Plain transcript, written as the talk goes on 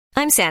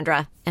I'm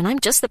Sandra, and I'm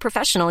just the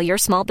professional your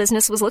small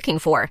business was looking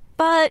for.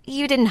 But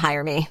you didn't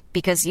hire me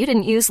because you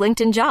didn't use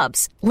LinkedIn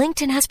Jobs.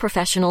 LinkedIn has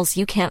professionals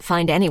you can't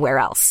find anywhere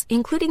else,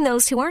 including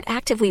those who aren't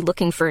actively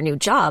looking for a new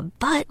job,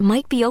 but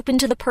might be open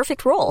to the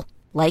perfect role,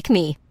 like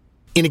me.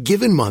 In a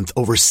given month,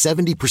 over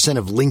 70%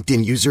 of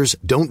LinkedIn users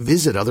don't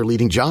visit other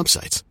leading job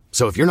sites.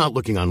 So if you're not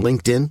looking on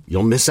LinkedIn,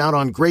 you'll miss out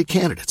on great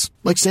candidates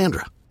like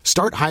Sandra.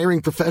 Start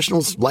hiring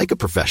professionals like a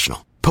professional.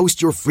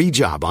 Post your free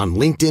job on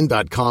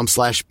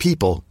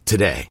linkedin.com/people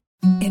today.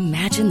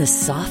 Imagine the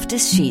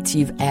softest sheets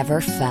you've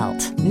ever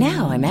felt.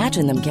 Now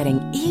imagine them getting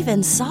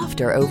even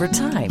softer over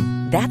time.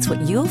 That's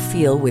what you'll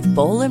feel with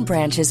Boll &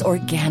 Branch's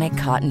organic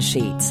cotton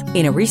sheets.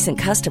 In a recent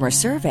customer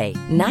survey,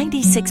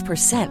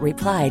 96%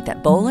 replied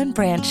that Boll &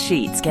 Branch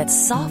sheets get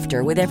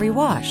softer with every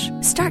wash.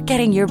 Start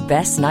getting your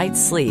best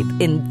night's sleep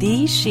in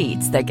these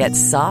sheets that get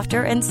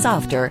softer and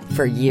softer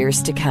for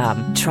years to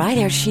come. Try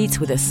their sheets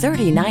with a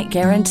 30-night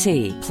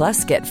guarantee.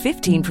 Plus, get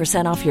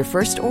 15% off your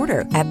first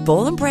order at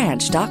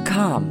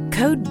bollandbranch.com.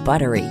 Code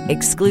BUTTERY.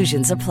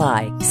 Exclusions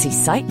apply. See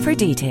site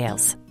for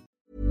details.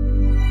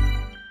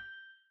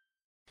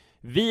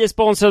 Vi är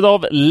sponsrade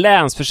av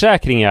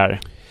Länsförsäkringar.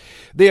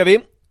 Det är vi.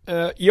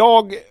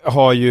 Jag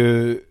har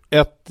ju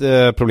ett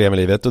problem i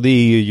livet, och det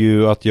är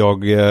ju att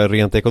jag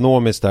rent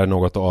ekonomiskt är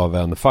något av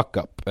en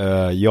fuck-up.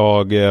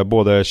 Jag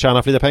både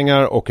tjänar för lite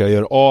pengar och jag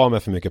gör av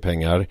med för mycket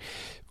pengar.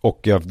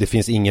 Och det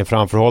finns ingen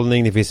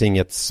framförhållning, det finns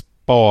inget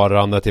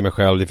sparande till mig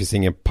själv, det finns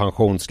ingen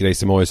pensionsgrej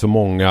som är så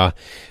många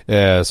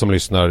som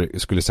lyssnar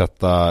skulle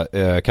sätta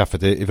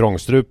kaffet i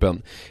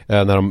vrångstrupen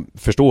när de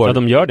förstår. Ja,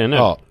 de gör det nu.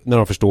 Ja, när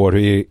de förstår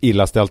hur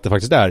illa ställt det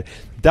faktiskt är.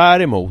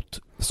 Däremot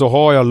så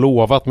har jag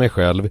lovat mig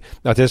själv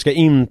att jag ska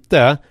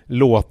inte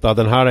låta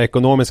den här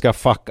ekonomiska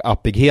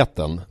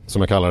fuck-uppigheten,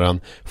 som jag kallar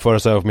den,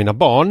 föras över på mina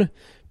barn.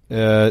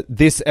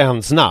 This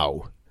ends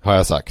now, har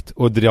jag sagt,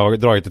 och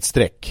dragit ett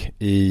streck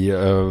i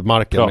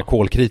marken med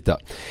kolkrita.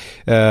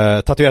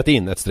 Tatuerat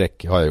in ett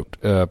streck har jag gjort.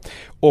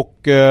 Och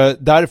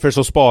därför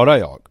så sparar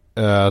jag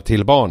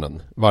till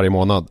barnen varje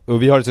månad.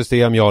 Och vi har ett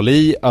system, jag och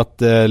Li,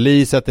 att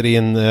Li sätter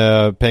in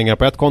pengar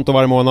på ett konto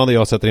varje månad och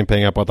jag sätter in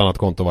pengar på ett annat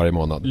konto varje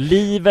månad.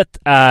 Livet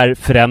är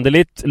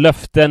föränderligt,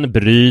 löften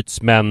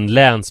bryts, men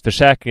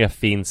Länsförsäkringar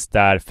finns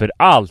där för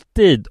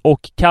alltid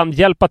och kan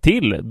hjälpa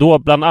till, då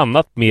bland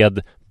annat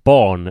med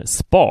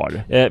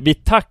barnspar. Vi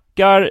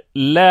tackar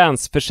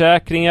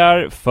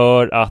Länsförsäkringar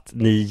för att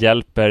ni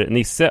hjälper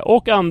Nisse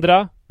och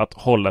andra att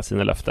hålla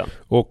sina löften.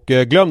 Och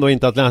glöm då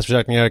inte att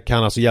Länsförsäkringar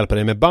kan alltså hjälpa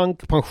dig med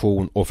bank,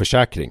 pension och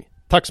försäkring.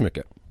 Tack så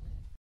mycket.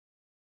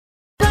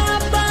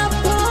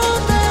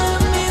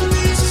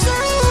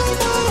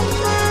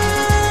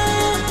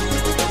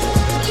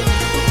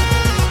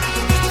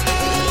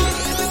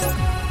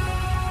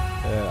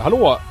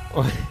 Hallå!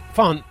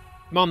 Fan,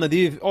 mannen, det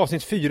är ju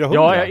avsnitt 400.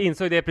 Ja, jag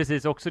insåg det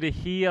precis också. Det är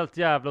helt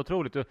jävla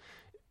otroligt.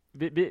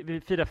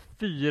 Vi firar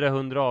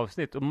 400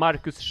 avsnitt. Och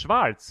Marcus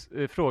Schwarz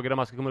frågade om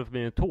man ska komma upp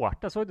med en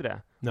tårta. Såg du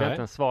det? Jag har inte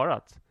ens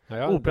svarat.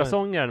 Ja,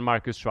 operasångaren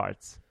Marcus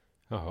Schwarz.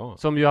 Jaha.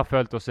 Som ju har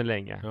följt oss så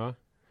länge. Ja.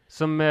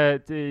 Som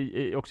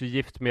är också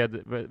gift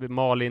med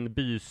Malin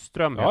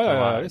Byström.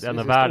 En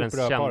av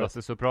världens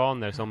kändaste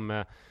sopraner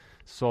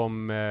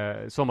som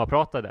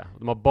sommarpratade.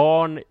 De har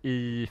barn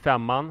i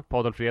 5:an på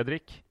Adolf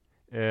Fredrik.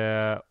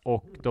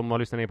 Och de har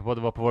lyssnat ner på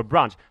det var på vår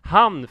brunch.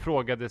 Han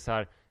frågade så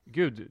här: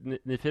 Gud,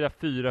 ni firar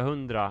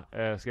 400,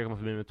 ska jag komma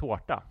förbi med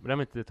tårta? Men det har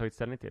vi inte tagit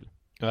ställning till.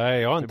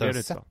 Nej, jag har inte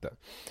ens sett det.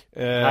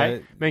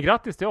 Nej, men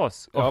grattis till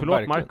oss. Och förlåt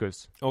verkligen.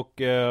 Marcus.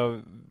 Och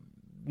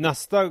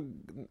nästa,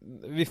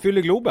 vi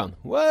fyller Globen.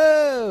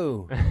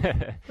 Wow!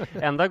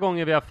 Enda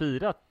gången vi har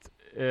firat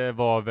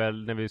var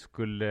väl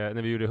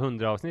när vi gjorde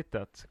 100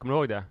 avsnittet. Kommer du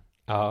ihåg det?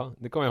 Ja,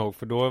 det kommer jag ihåg,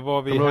 för då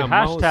var vi hemma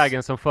hashtaggen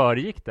hos... som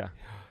föregick det.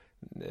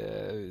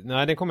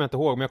 Nej, det kommer jag inte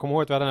ihåg, men jag kommer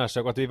ihåg att vi hade en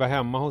hashtag och att vi var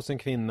hemma hos en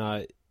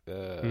kvinna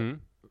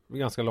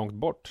ganska långt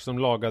bort som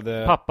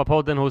lagade...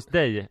 Pappapodden hos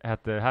dig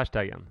hette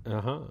hashtaggen.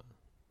 Jaha.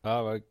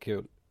 Ja, vad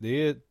kul.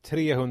 Det är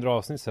 300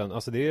 avsnitt sen.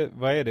 Alltså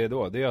vad är det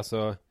då? Det är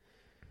alltså...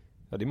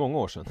 Ja, det är många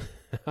år sedan.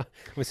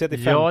 Vi ser till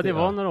 50, ja, det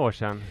var några år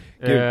sedan.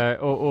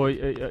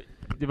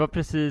 Det var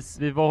precis...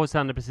 Vi var hos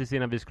henne precis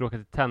innan vi skulle åka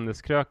till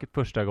Tenniskröket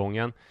första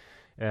gången.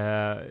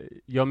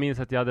 Jag minns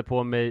att jag hade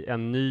på mig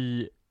en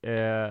ny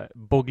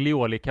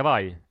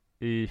Boglioli-kavaj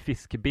i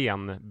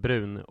fiskben,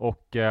 brun,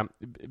 och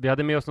vi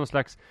hade med oss någon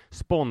slags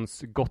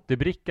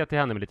sponsgottebricka till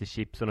henne med lite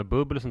chips och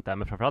bubbel och sånt där,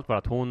 men framförallt var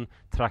att hon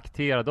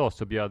trakterade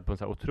oss och bjöd på en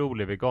så här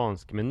otrolig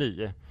vegansk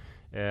meny,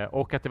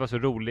 och att det var så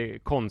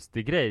rolig,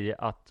 konstig grej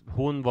att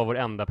hon var vår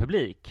enda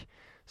publik,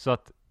 så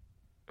att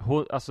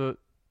hon, alltså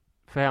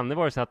för henne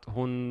var det så att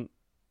hon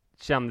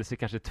kände sig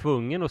kanske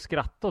tvungen att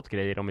skratta åt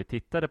grejer om vi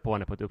tittade på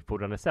henne på ett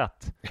uppfordrande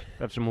sätt,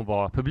 eftersom hon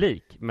var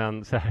publik.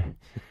 Men så här,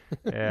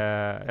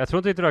 jag tror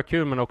inte det var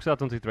kul, men också att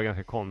hon tyckte det var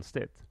ganska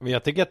konstigt. Men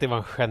jag tycker att det var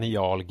en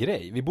genial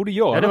grej. Vi borde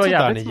göra något sånt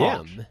där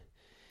igen.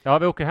 Ja,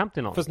 vi åker hem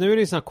till någon. Fast nu är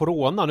det ju sån här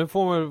corona, nu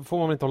får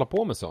man inte hålla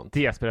på med sånt.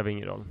 Det spelar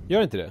ingen roll.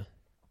 Gör inte det?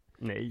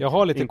 Nej. Jag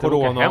har lite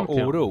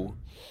corona-oro.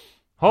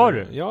 Har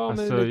du? Ja, men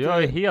alltså, lite...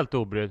 jag är helt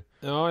obrydd.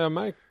 Ja, jag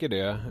märker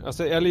det.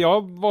 Alltså, eller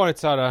jag har varit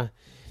så här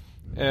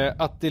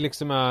att det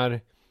liksom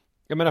är...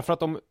 Jag menar, för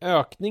att om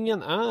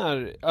ökningen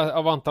är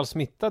av antal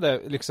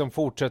smittade liksom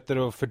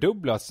fortsätter att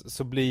fördubblas,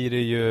 så blir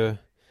det ju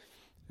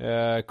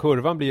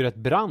kurvan blir ju rätt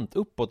brant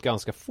uppåt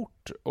ganska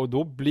fort, och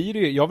då blir det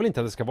ju, jag vill inte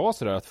att det ska vara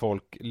så där att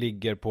folk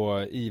ligger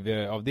på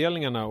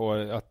IV-avdelningarna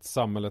och att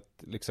samhället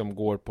liksom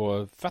går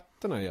på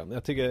fötterna igen.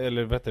 Jag tycker,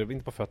 eller vet du,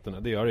 inte på fötterna,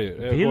 det gör det ju.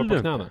 Vill går du på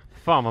knäna. inte?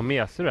 Fan vad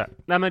mesig du är.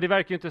 Nej, men det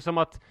verkar ju inte som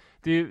att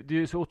det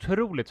är så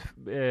otroligt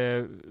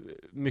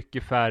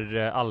mycket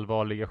färre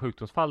allvarliga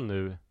sjukdomsfall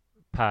nu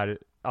per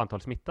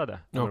antal smittade.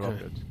 Okay.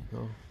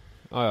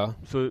 Ja.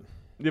 Så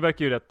det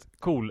verkar ju rätt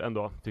cool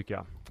ändå, tycker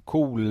jag.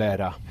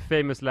 Kolera.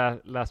 Famous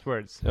last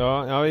words.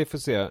 Ja, vi får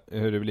se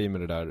hur det blir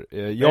med det där.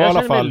 Jag i alla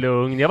känner fall mig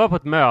lugn. Jag var på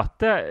ett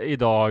möte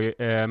idag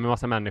med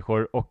massa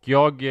människor, och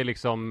jag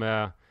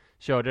liksom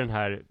körde den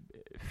här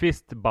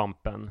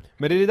fistbumpen.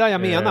 Men det är det där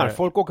jag menar.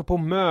 Folk åker på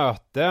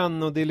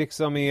möten och det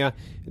liksom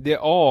det är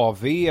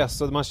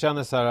AVs och man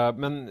känner så här,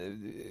 men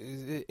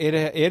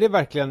är det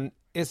verkligen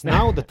is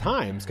now the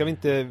time? Ska vi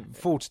inte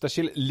fortsätta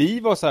chilla?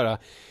 Liv och så här,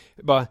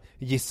 bara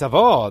gissa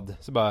vad?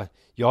 Så bara,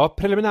 jag har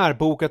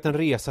preliminärbokat en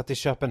resa till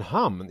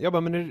Köpenhamn. Jag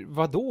bara, men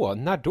vadå?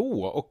 När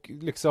då? Och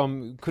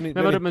liksom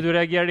men du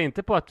reagerade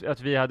inte på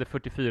att vi hade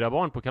 44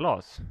 barn på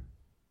kalas?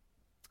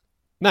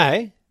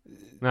 Nej,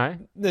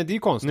 det är ju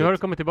konstigt. Nu har du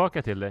kommit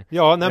tillbaka till dig.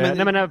 Ja,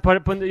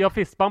 jag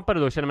fistbumpade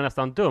då och kände mig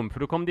nästan dum, för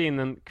då kom det in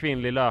en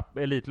kvinnlig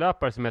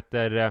elitlöpare som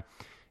heter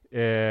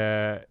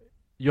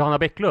Johanna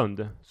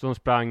Bäcklund, som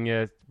sprang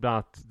bland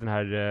annat den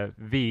här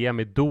VM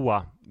i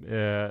Doha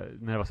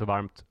när det var så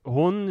varmt.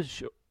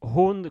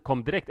 Hon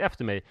kom direkt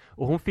efter mig,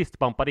 och hon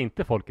fistbumpade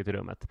inte folket i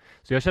rummet.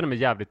 Så jag kände mig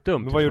jävligt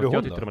dum. Men vad gjorde hon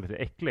jag tyckte då? de var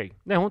lite äcklig.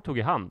 Nej, hon tog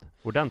i hand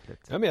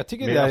ordentligt. Ja, men jag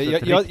tycker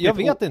jag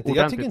vet inte.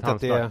 Jag tycker inte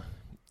att det är...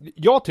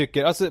 Jag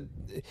tycker, alltså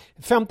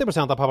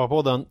 50% av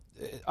Pappapodden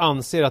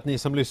anser att ni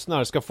som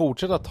lyssnar ska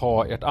fortsätta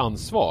ta ert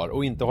ansvar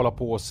och inte hålla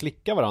på och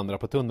slicka varandra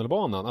på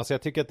tunnelbanan. Alltså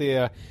jag tycker att det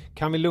är,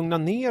 kan vi lugna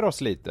ner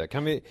oss lite?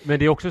 Men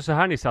det är också så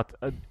här, ni satt,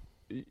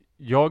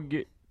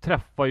 jag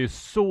träffar ju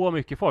så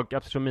mycket folk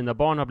eftersom mina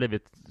barn har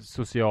blivit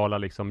sociala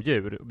liksom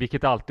djur,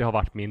 vilket alltid har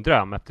varit min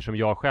dröm, eftersom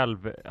jag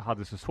själv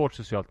hade så svårt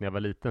socialt när jag var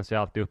liten, så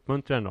jag alltid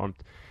uppmuntrar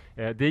enormt.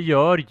 Det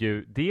gör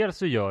ju, dels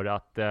så gör det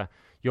att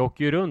jag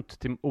åker ju runt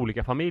till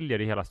olika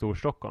familjer i hela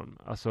Storstockholm.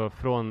 Alltså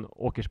från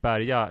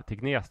Åkersberga till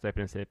Gnesta i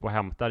princip, och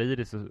hämtar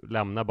Iris och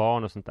lämnar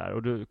barn och sånt där.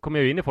 Och då kommer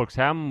jag in i folks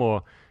hem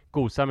och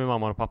gosar med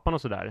mamman och pappan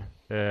och sådär.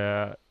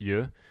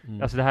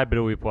 Alltså det här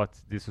beror ju på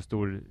att det är så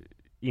stor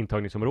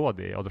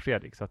intagningsområde i Adolf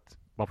Fredrik, så att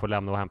man får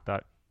lämna och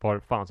hämta var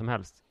fan som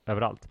helst,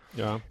 överallt.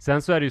 Ja.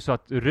 Sen så är det ju så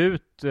att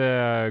Rut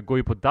går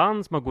ju på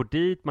dans, man går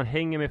dit, man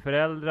hänger med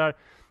föräldrar.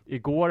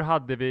 Igår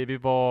hade vi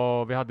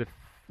hade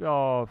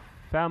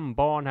 5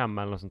 barn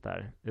hemma eller något sånt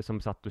där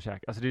som satt och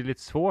käkade. Alltså det är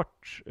lite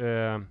svårt.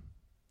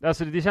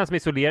 Alltså det känns som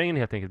isoleringen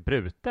helt enkelt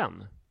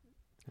bruten.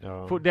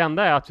 Ja. Det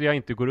enda är att jag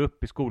inte går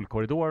upp i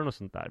skolkorridoren och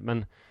sånt där.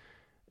 Men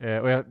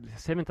och jag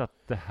säger inte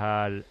att det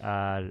här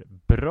är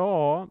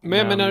bra.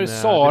 Men när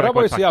Sara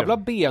var ju så jävla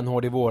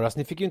benhård i våras.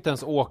 Ni fick ju inte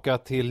ens åka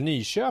till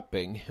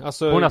Nyköping.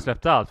 Alltså... Hon har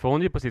släppt allt, för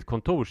hon är ju på sitt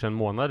kontor sedan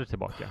månader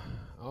tillbaka.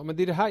 Ja, men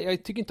det är det här,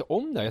 jag tycker inte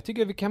om det. Jag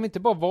tycker vi kan inte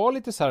bara vara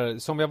lite så här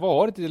som vi har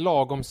varit i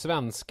lagom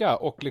svenska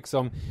och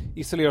liksom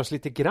isolera oss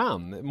lite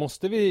grann.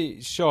 Måste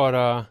vi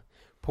köra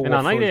på en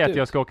annan grej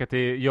är att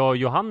jag och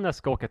Johannes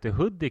ska åka till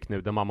Hudik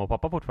nu, där mamma och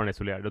pappa fortfarande är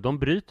isolerade. De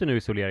bryter nu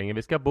isoleringen.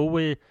 Vi ska bo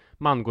i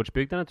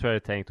Mangårdsbyggnaden, tror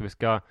jag det är tänkt, och vi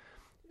ska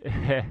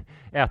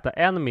äta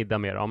en middag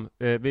med dem.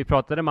 Vi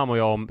pratade mamma och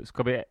jag om,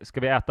 ska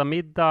vi äta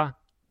middag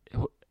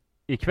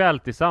ikväll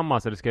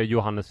tillsammans, eller ska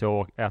Johannes och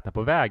jag äta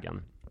på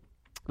vägen?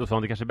 Då sa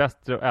hon, det kanske är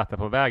bäst att äta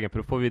på vägen, för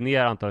då får vi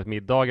ner antalet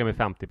middagar med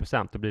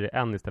 50%. Då blir det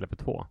 1 istället för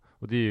 2.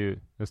 Och det är ju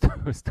en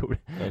stor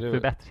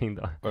förbättring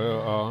då.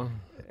 Ja.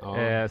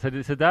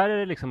 Så där är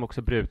det liksom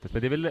också brutet.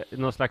 Men det är väl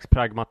någon slags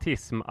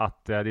pragmatism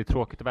att det är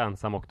tråkigt att vara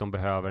ensam och de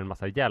behöver en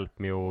massa hjälp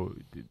med att...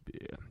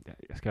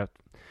 Jag ska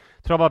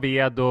trava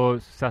ved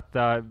och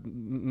sätta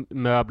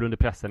möbler under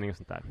pressen och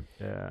sånt där.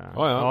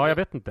 Ja, jag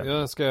vet inte.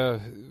 Jag ska...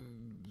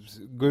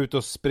 gå ut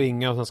och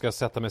springa och sen ska jag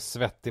sätta mig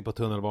svettig på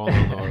tunnelbanan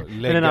och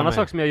lägga Men en annan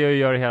sak som jag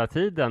gör hela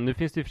tiden, nu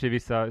finns det ju för sig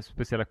vissa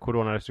speciella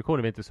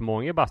coronarestriktioner, vi är inte så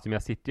många i bastu, men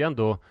jag sitter ju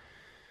ändå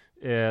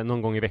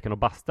någon gång i veckan och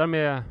bastar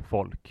med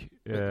folk.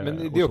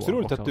 Men det är också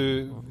roligt att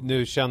du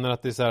nu känner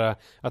att det är så här,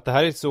 att det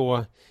här är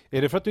så,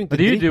 är det för att du inte...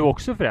 Men det är ju du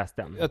också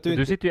förresten.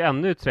 Du sitter ju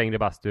ännu trängre i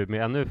bastu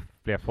med ännu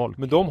fler folk.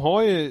 Men de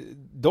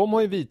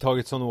har ju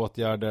vidtagit sådana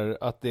åtgärder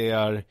att det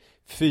är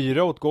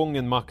 4 åt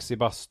gången max i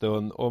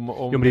bastun.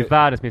 Jo, men det är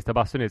världens minsta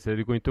bastun, så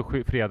det går inte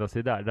att freda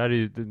sig där. Där är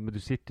ju, du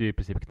sitter ju i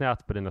princip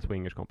knät på dina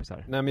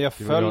swingerskompisar. Nej, men jag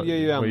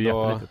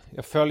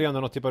följer ändå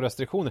någon typ av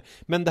restriktioner.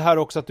 Men det här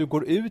också att du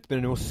går ut med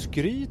det nu och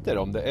skryter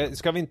om det.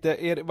 Ska vi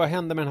inte, vad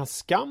händer med den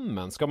här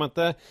skammen? Ska man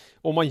inte,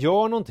 om man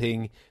gör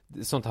någonting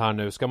sånt här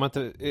nu, ska man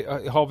inte,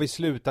 har vi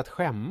slutat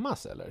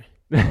skämmas eller?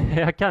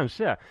 Ja,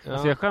 kanske. Ja.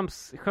 Alltså jag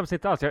skäms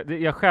inte alls.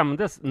 Jag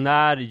skämdes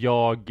när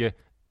jag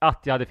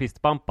att jag hade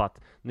fistbumpat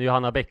när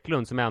Johanna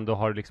Bäcklund, som ändå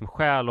har liksom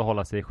skäl att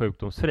hålla sig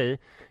sjukdomsfri,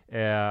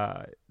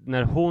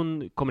 när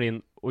hon kommer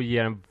in och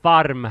ger en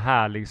varm,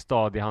 härlig,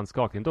 stadig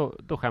handskakning,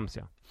 då skäms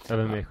jag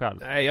över mig själv.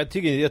 Nej, jag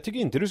tycker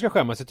inte du ska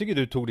skämmas. Jag tycker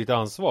du tog ditt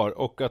ansvar.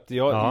 Och att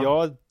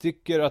jag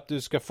tycker att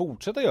du ska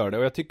fortsätta göra det.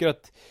 Och jag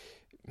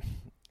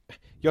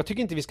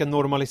tycker inte vi ska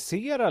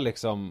normalisera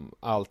liksom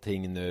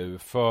allting nu.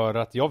 För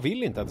att jag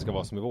vill inte att det ska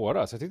vara som i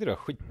våras. Jag tyckte det var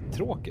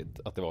skittråkigt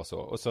att det var så.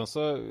 Och sen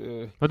så...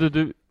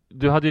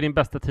 Du hade ju din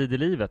bästa tid i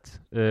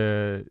livet.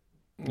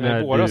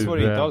 Nej, våras var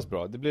det inte alls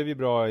bra. Det blev ju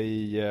bra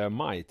i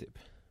maj typ.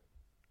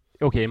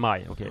 Okej,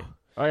 maj, okej.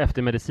 Ja,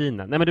 efter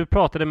medicinen. Nej, men du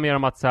pratade mer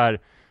om att så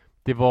här,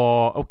 det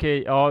var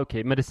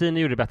okej,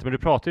 medicinen gjorde det bättre, men du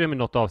pratade ju i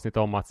något avsnitt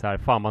om att så här,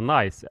 fan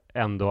vad nice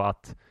ändå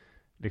att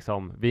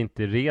liksom vi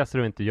inte reser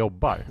och inte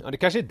jobbar. Ja, det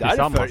kanske är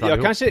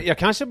därför. Jag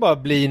kanske bara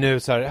blir nu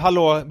så här,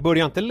 hallå,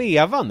 börja inte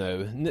leva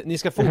nu. Ni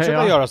ska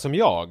fortsätta göra som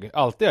jag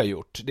alltid har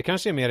gjort. Det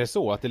kanske är mer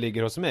så att det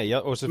ligger hos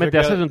mig. Men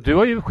dessutom, du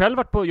har ju själv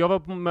jag var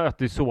på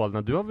möte i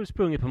Solna. Du har väl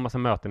sprungit på en massa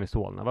möten i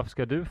Solna. Varför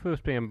ska du få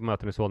springa på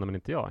möten i Solna men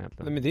inte jag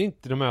egentligen? Nej, men det är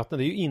inte de mötena,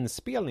 det är ju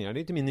inspelningar. Det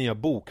är inte min nya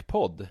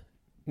bokpodd.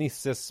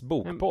 Nisses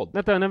bokpodd.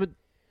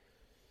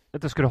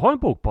 Vänta, ska du ha en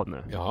bokpodd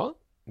nu? Ja,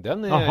 jag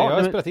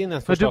har spelat in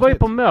en första avsnitt. Men du var ju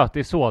på möte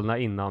i Solna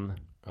innan.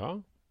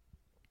 Ja.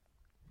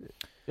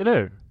 Eller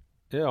hur?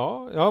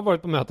 Ja, jag har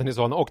varit på möten i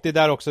Solna. Och det är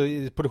där också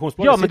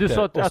produktionsbolaget sitter.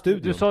 Ja,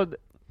 men du sa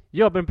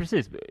ja, men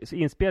precis.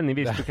 Inspelning,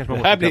 visst, du kanske man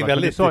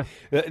måste...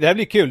 Det här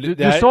blir kul.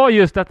 Du sa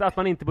just att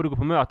man inte borde gå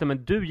på möte,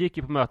 men du gick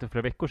ju på möte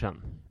för veckor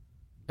sedan.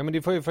 Ja, men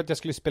det var ju för att jag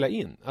skulle spela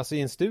in. Alltså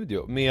i en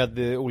studio med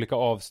olika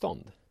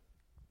avstånd.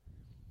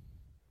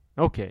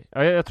 Okej.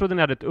 Jag trodde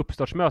ni hade ett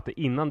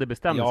uppstartsmöte innan det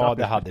bestämdes. Ja,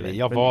 det hade vi.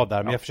 Jag var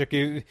där, men jag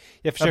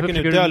försöker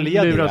nu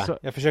dölja det.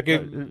 Jag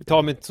försöker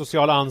ta mitt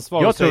sociala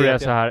ansvar. Jag tror det är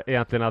så här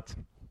egentligen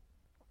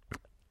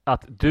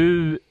att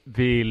du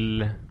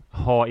vill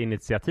ha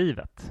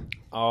initiativet.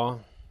 Ja.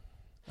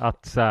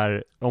 Att så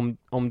här,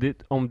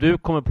 om du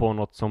kommer på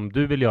något som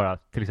du vill göra,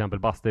 till exempel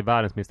bastu i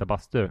världens minsta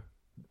bastu,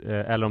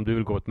 eller om du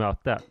vill gå ett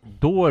möte,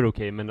 då är det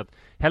okej, men att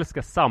helst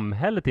ska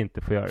samhället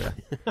inte få göra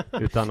det,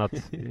 utan att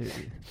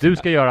du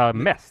ska göra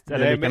mest,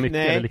 eller lika mycket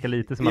eller lika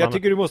lite som jag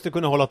tycker du måste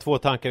kunna hålla två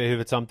tankar i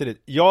huvudet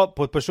samtidigt. Jag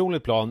på ett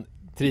personligt plan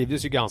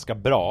trivdes ju ganska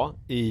bra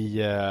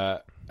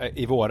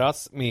i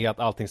våras med att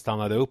allting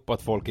stannade upp och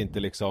att folk inte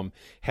liksom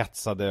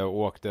hetsade och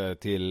åkte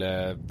till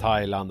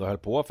Thailand och höll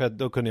på, för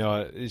då kunde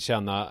jag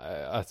känna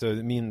alltså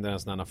mindre än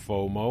sån här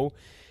FOMO.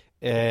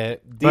 Det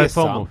är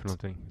sant. För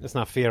någonting? Sån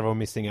här fear of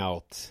missing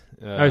out.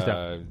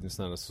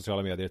 Sån här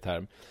sociala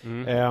medier-term.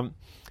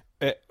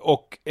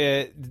 Och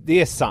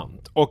det är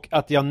sant. Och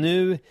att jag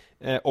nu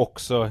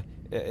också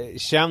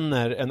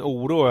känner en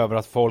oro över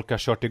att folk har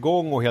kört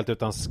igång och helt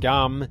utan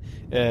skam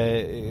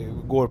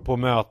går på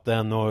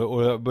möten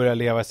och börjar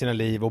leva sina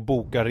liv och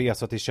bokar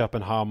resa till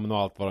Köpenhamn och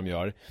allt vad de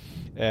gör.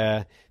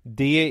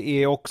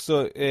 Det är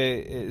också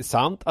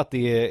sant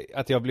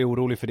att jag blir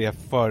orolig för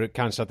det, för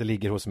kanske att det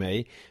ligger hos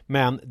mig.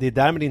 Men det är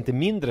därmed inte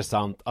mindre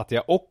sant att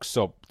jag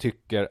också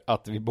tycker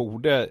att vi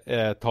borde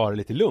ta det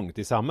lite lugnt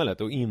i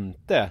samhället och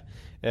inte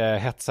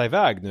hetsa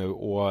iväg nu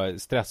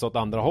och stressa åt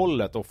andra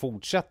hållet och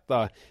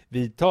fortsätta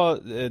vidta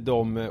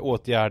de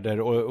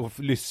åtgärder och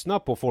lyssna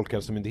på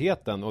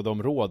Folkhälsomyndigheten och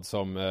de råd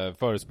som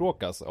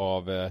förespråkas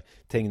av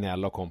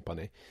Tegnell och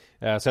company.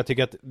 Så jag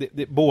tycker att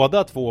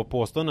båda två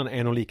påståenden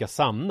är nog lika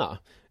sanna.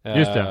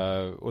 Just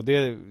det.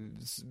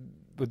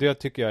 Och det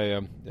tycker jag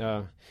är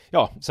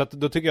ja, så att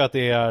då tycker jag att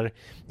det är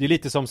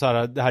lite som så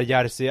här, det här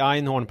Jerzy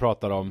Einhorn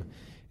pratar om.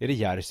 Är det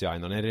Jerzy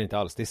Einhorn? Nej, det är det inte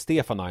alls. Det är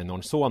Stefan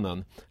Einhorn,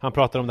 sonen. Han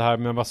pratar om det här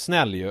med att vara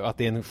snäll ju. Att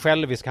det är en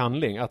självisk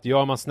handling. Att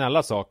gör man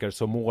snälla saker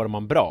så mår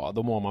man bra.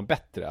 Då mår man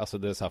bättre. Alltså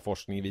det är så här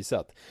forskning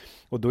visat.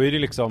 Och då är det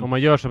liksom... Om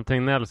man gör som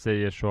Tegnell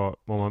säger så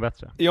mår man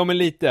bättre. Ja, men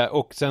lite.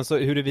 Och sen så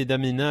huruvida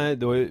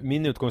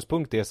min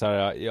utgångspunkt är så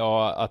här,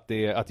 ja,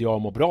 att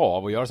jag mår bra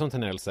av att göra som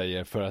Tegnell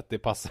säger för att det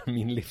passar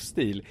min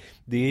livsstil.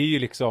 Det är ju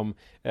liksom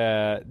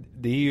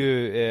det är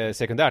ju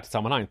sekundärt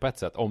sammanhang på ett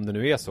sätt. Om det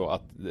nu är så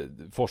att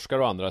forskare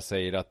och andra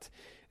säger att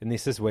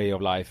Nisses way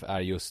of life är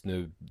just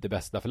nu det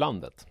bästa för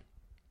landet.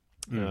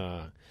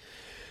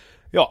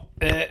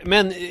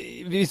 Men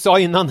vi sa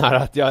innan här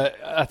att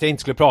jag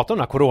inte skulle prata om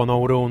den här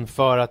coronaoron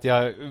för att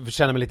jag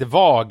känner mig lite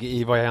vag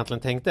i vad jag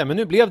egentligen tänkte. Men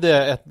nu blev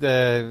det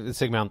ett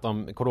segment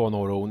om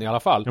coronaoron i alla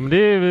fall. Ja, men det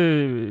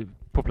är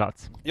på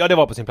plats. Ja, det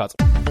var på sin plats.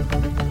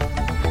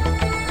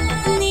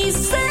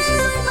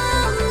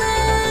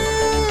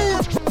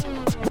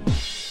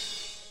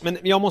 Men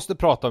jag måste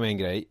prata om en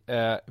grej.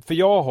 För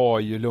jag har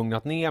ju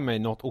lugnat ner mig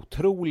något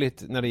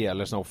otroligt när det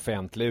gäller såna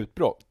offentliga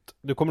utbrott.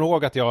 Du kommer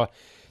ihåg att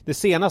det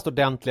senaste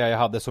ordentliga jag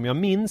hade som jag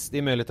minns, det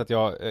är möjligt att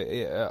jag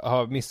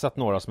har missat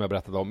några som jag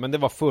berättade om, men det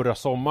var förra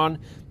sommaren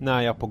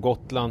när jag på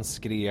Gotland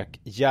skrek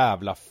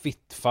jävla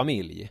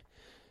fittfamilj.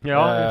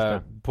 Ja,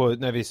 just det.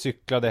 När vi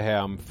cyklade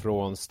hem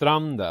från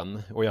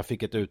stranden och jag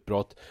fick ett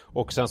utbrott.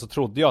 Och sen så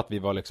trodde jag att vi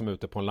var liksom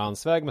ute på en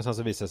landsväg, men sen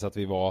så visade det sig att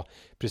vi var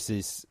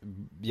precis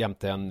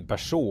jämte en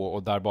berså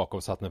och där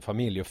bakom satt en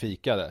familj och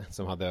fikade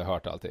som hade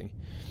hört allting.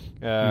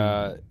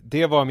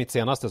 Det var mitt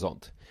senaste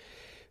sånt.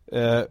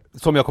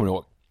 Som jag kommer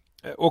ihåg.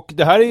 Och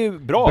det här är ju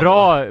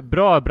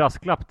bra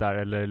brasklapp där,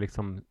 eller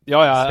liksom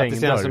ja, att det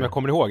senaste som jag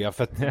kommer ihåg, ja,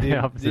 för att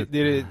ja, det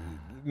är det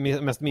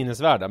mest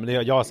minnesvärda, men det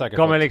jag har säkert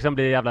kommer liksom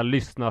bli jävla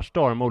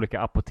lyssnarstorm,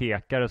 olika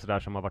apotekare och sådär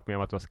som har varit med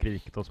om att du har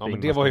skrikit och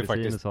men det var ju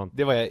faktiskt,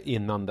 det var jag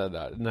innan det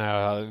där, när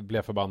jag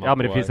blev förbannad. Ja,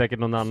 men det finns säkert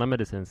någon annan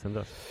medicin sen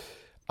dess.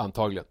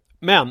 Antagligen.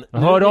 Men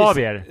hör av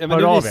er.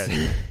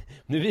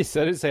 Nu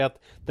visar det sig att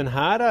den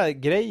här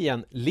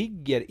grejen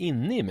ligger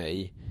inne i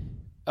mig.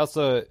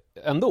 Alltså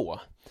ändå.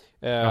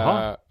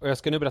 Och jag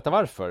ska nu berätta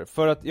varför.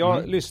 För att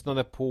jag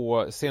lyssnade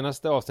på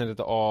senaste avsnittet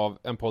av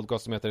en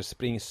podcast som heter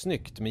Spring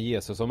snyggt med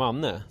Jesus och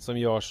Manne, som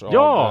görs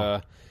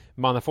av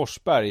Manne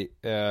Forsberg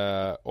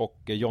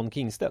och John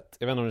Kingstedt.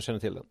 Jag vet inte om du känner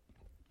till den.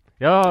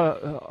 Jag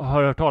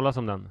har hört talas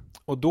om den.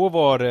 Och då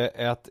var det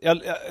ett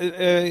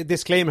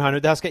disclaimer här nu,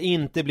 det här ska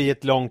inte bli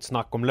ett långt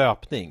snack om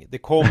löpning. Det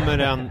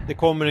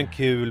kommer en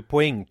kul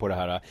poäng på det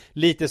här.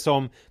 Lite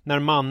som när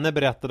Manne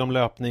berättade om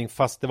löpning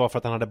fast det var för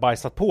att han hade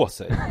bajsat på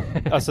sig.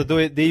 Alltså då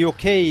det är ju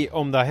okej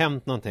om det har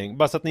hänt någonting.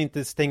 Bara så att ni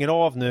inte stänger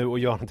av nu och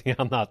gör någonting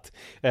annat.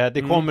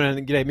 Det kommer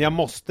en grej, men jag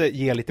måste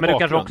ge lite bakgrund.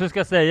 Men du kanske också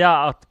ska säga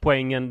att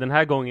poängen den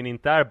här gången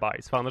inte är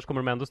bajs, för annars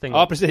kommer de ändå stänga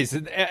av. Ja, precis.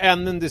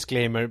 En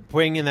disclaimer.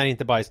 Poängen är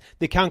inte bajs.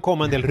 Det kan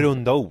komma en del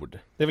runda ord.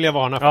 Det vill jag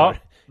varna för. Ja.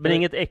 Men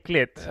inget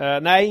äckligt.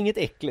 Nej, inget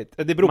äckligt.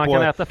 Det beror man på...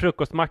 kan äta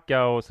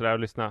frukostmacka och sådär och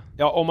lyssna.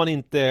 Ja, om man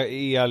inte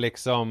är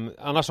liksom...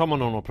 Annars har man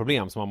något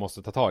problem som man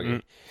måste ta tag i.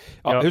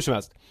 Ja, hur som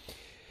helst.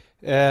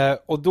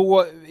 Och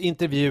då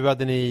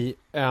intervjuade ni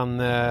en...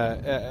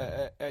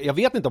 jag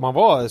vet inte om han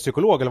var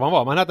psykolog eller vad han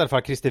var. Men han hette i alla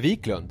fall Christer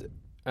Wiklund.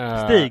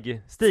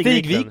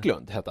 Stig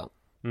Wiklund hette han.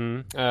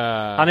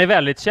 Han är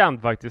väldigt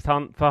känd faktiskt.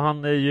 Han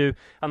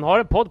har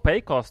en podd på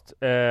Acast.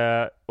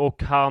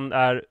 Och han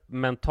är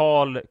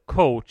mental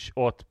coach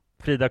åt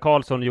Frida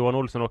Karlsson, Johan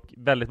Olsson och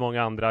väldigt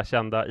många andra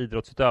kända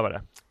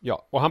idrottsutövare.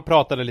 Ja, och han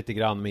pratade lite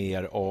grann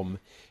mer om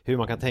hur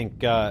man kan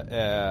tänka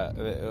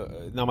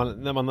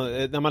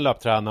när man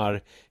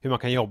löptränar, hur man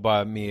kan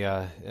jobba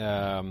med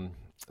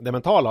det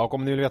mentala. Och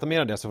om ni vill veta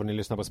mer om det så får ni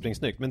lyssna på Spring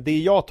snyggt. Men det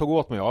jag tog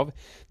åt mig av,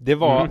 det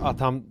var att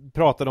han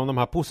pratade om de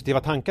här positiva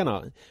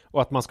tankarna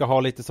och att man ska ha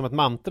lite som ett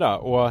mantra.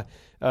 Och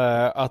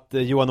att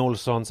Johan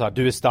Olsson sa,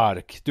 du är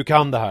stark, du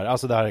kan det här.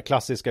 Alltså det här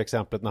klassiska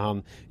exemplet när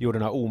han gjorde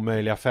den här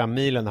omöjliga 5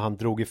 milen, när han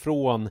drog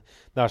ifrån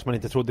där som man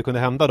inte trodde kunde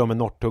hända då med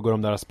Northug och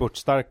de där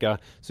spurtstarka.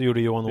 Så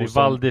gjorde Johan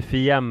Olsson... Val di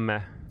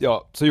Fiemme.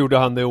 Ja, så gjorde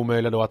han det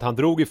omöjliga då att han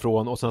drog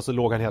ifrån och sen så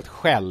låg han helt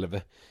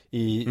själv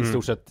i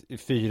stort sett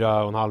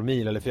 4,5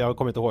 mil, eller jag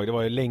kommer inte ihåg, det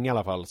var ju länge i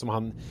alla fall, som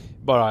han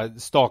bara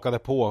stakade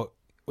på.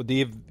 Och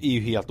det är ju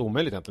helt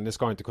omöjligt egentligen, det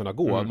ska inte kunna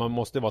gå. Man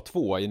måste vara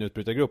 2 i en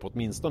utbrytargrupp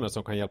åtminstone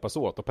som kan hjälpas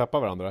åt och peppa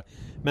varandra.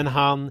 Men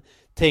han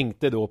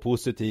tänkte då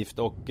positivt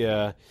och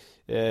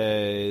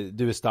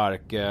du är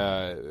stark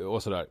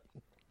och sådär.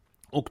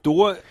 Och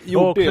då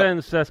gjorde jag...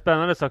 också en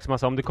spännande sak som man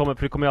sa, om det kommer,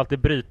 för det kommer ju alltid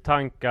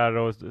bryttankar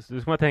och så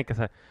ska man tänka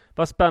så här,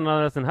 vad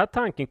spännande att den här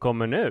tanken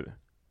kommer nu.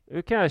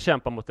 Hur kan jag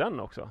kämpa mot den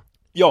också?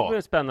 Ja. Det är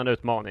en spännande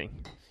utmaning.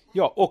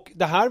 Ja, och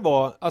det här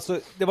var, alltså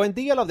det var en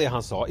del av det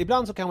han sa.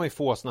 Ibland så kan man ju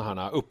få såna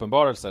här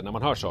uppenbarelser när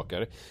man hör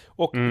saker.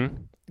 Och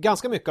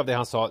ganska mycket av det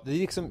han sa, det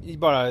liksom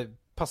bara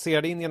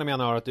passerade in genom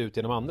ena örat ut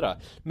genom andra.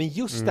 Men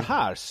just det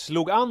här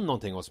slog an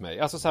någonting hos mig.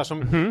 Alltså så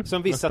här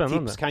som vissa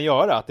tips kan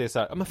göra, att det är så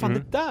här, men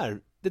fan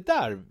det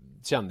där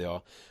kände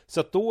jag. Så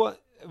att då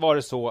var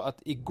det så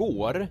att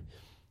igår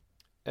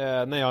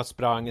när jag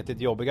sprang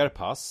ett jobbigare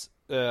pass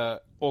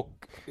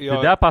och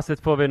det där passet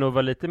får vi nog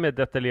vara lite mer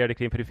detaljerade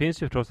kring, för det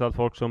finns ju trots allt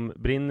folk som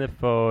brinner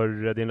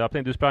för din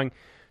löpning. Du sprang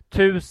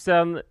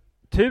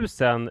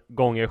 1000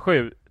 gånger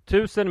 7,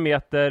 1000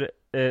 meter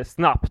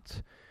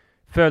snabbt,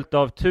 följt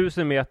av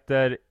 1000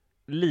 meter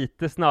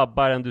lite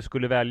snabbare än du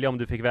skulle välja om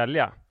du fick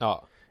välja.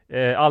 Ja.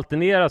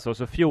 Alternera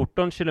så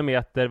 14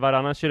 kilometer,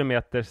 varannan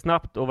kilometer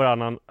snabbt och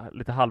varannan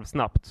lite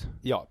halvsnabbt.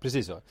 Ja,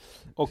 precis så.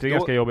 Och det är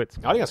ganska jobbigt.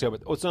 Ja, det är ganska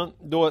jobbigt. Och sen,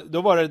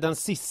 då var det den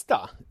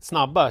sista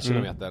snabba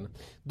kilometern.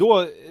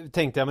 Då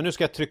tänkte jag, men nu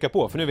ska jag trycka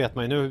på, för nu vet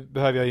man ju, nu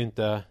behöver jag ju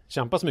inte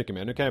kämpa så mycket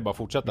mer. Nu kan jag bara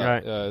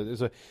fortsätta.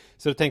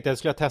 Så då tänkte jag,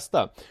 skulle jag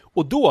testa.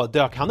 Och då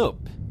dök han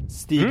upp,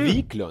 Stig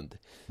Wiklund.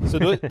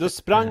 Så då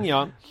sprang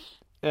jag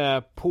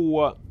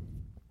på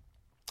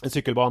en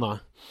cykelbana.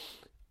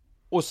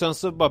 Och sen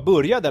så bara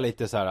började jag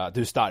lite så här,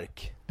 du är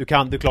stark, du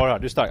klarar,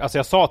 du är stark. Alltså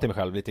jag sa till mig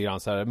själv lite grann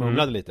så här,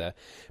 mumlade lite.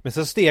 Men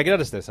sen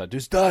stegrades det så här, du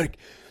är stark.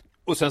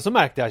 Och sen så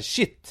märkte jag,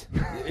 shit,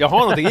 jag har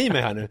någonting i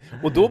mig här nu.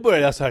 Och då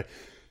började jag så här,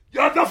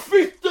 jävla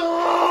fitta!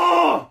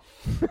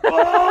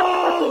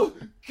 Åh!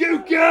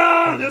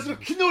 Kuken! Jag ska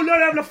knulla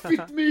den jävla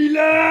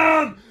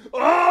fittmilen!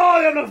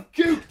 Åh, jävla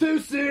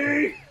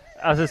kuktusig!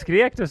 Alltså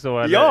skrek du så?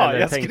 Eller, ja, eller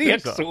jag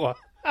skrek så.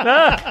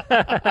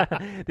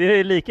 Det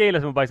är lika illa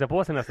som att bajsa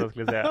på sig nästan,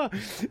 skulle jag säga.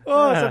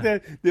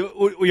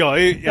 Och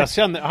jag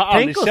känner, har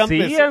aldrig Tänk att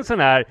känt se en sån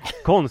här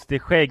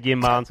konstig skäggig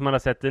man som man har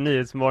sett i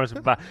Nyhetsmorgon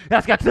som bara,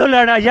 jag ska knulla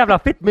den här jävla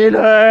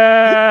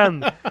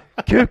fittmilen!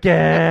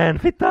 Kuken!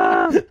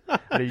 Fittan!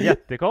 Det är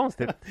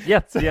jättekonstigt.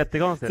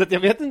 Jättekonstigt. Så att jag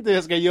vet inte hur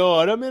jag ska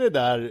göra med det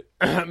där.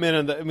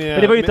 Men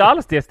det var ju inte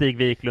alls det Stig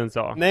Wiklund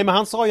sa. Nej, men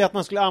han sa ju att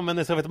man skulle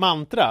använda sig av ett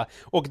mantra.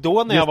 Och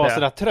då när jag var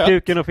sådär trött.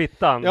 Kuken och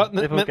fittan. Ja,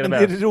 det men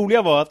det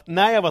roliga var att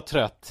när jag var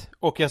trött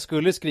och jag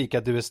skulle skrika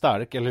att du är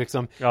stark, eller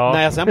liksom,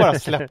 när jag sen bara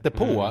släppte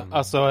på,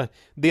 alltså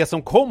det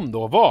som kom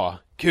då var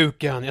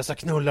kuken, jag ska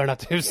knulla den här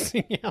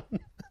tusingen.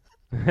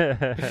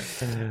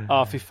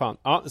 Ja, fy fan.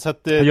 Ja, så att,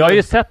 jag har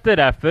ju sett det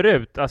där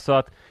förut, alltså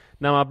att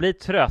när man blir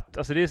trött,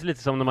 alltså det är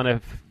lite som när man är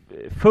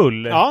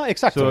full. Ja,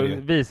 exakt. Så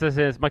visar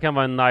sig, man kan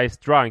vara en nice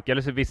drunk,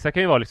 eller så vissa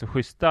kan ju vara liksom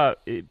schyssta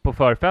på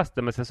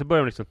förfesten, men sen så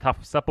börjar de liksom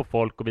tafsa på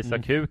folk och visa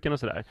kuken och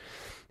sådär.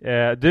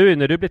 Du,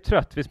 när du blir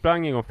trött, vi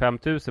sprang en gång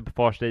 5000 på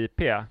Farsta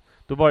IP.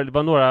 Då var det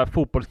var några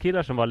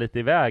fotbollskillar som var lite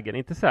i vägen,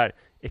 inte så här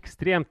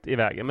extremt i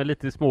vägen, men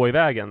lite små i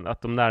vägen,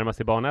 att de närmar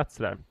sig bana 1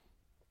 sådär.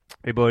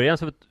 I början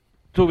så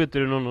tog inte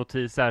du någon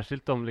notis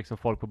särskilt om liksom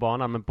folk på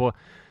banan, men på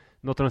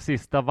något av de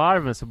sista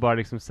varven så bara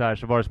liksom så här,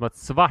 så var det som att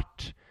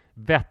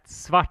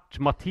svart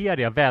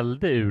materia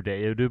välde ur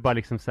dig, och du bara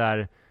liksom så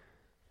här,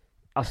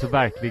 alltså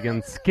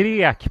verkligen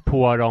skrek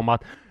på dem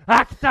att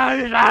akta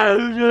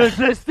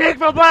stick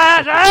från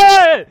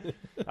banan!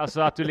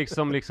 Alltså att du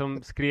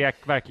liksom skrek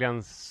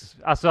verkligen,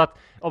 alltså att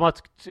om man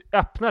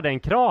öppnar den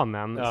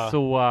kranen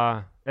så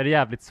är det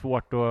jävligt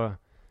svårt att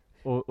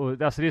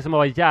och alltså det är som att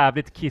vara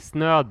jävligt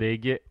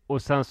kissnödig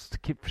och sen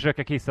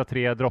försöka kissa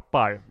 3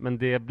 droppar, men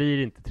det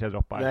blir inte 3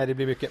 droppar. Nej, det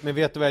blir mycket. Men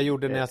vet du vad jag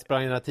gjorde när jag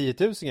sprang den här 10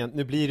 000?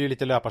 Nu blir det ju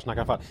lite löparsnack i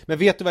alla fall. Men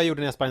vet du vad jag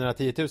gjorde när jag sprang den här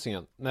 10 000?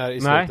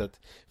 I slutet?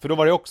 För då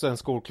var det också en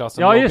skolklass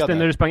som just det,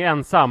 när du sprang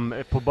ensam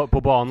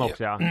på banan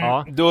också,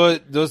 ja.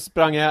 Då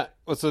sprang jag,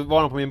 och så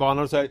var de på min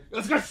bana och sa,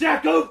 jag ska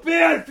käka upp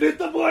er!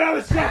 Flytta på er!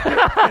 Jag käka upp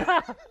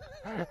er!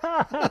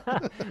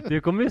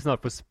 Du kommer ju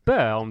snart få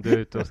spö om du är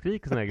ute och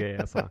skriker såna här grejer,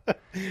 alltså.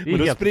 Det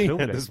är då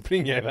helt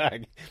springer jag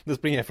iväg. Då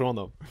springer jag ifrån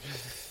dem.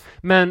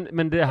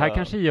 Men det här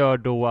kanske gör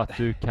då att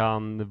du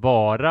kan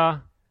vara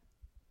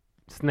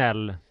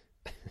snäll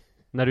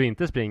när du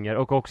inte springer,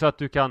 och också att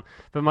du kan,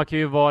 för man kan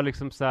ju vara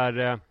liksom så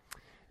här,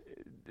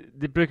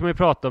 det brukar man ju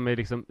prata om i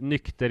liksom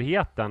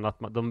nykterheten, att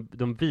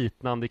de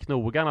vitnande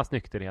knogarnas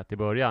nykterhet i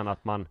början,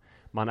 att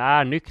man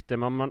är nykter,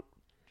 men man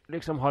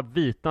liksom har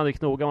vitnande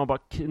knogar, man bara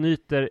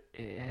knyter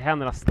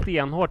händerna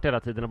stenhårt hela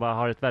tiden och bara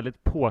har ett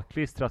väldigt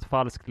påklistrat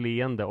falskt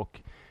leende, och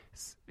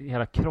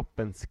hela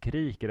kroppen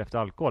skriker efter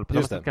alkohol. På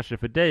samma sätt kanske det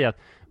för dig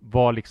att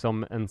vara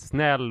liksom en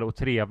snäll och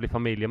trevlig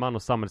familjeman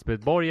och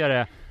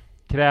samhällsmedborgare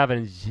kräver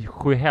en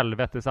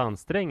sjuhelvetes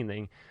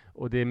ansträngning,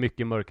 och det är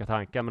mycket mörka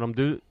tankar. Men om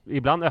du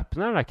ibland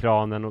öppnar den här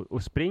kranen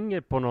och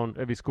springer på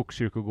någon vid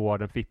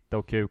Skogskyrkogården, fitta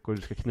och kuk, och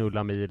du ska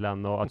knulla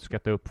milen och att du ska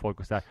ta upp folk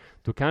och så här,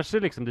 då kanske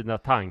liksom dina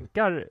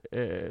tankar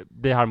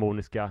blir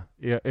harmoniska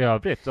i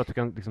övrigt, så att du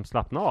kan liksom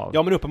slappna av.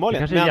 Ja, men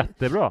uppenbarligen. Det kanske är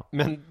jättebra.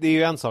 Men det är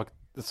ju en sak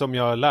som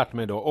jag har lärt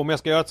mig då, om jag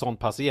ska göra ett sånt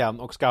pass igen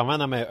och ska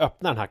använda mig och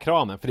öppna den här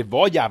kranen, för det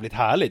var jävligt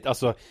härligt,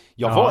 alltså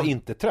jag var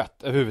inte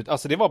trött överhuvudtaget,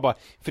 alltså det var bara,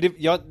 för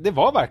det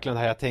var verkligen det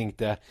här jag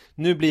tänkte,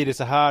 nu blir det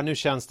så här, nu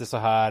känns det så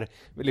här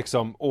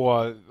liksom,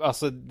 och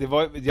alltså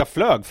jag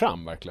flög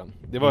fram verkligen,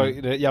 det var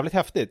jävligt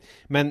häftigt.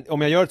 Men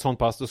om jag gör ett sånt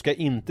pass, då ska jag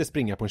inte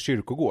springa på en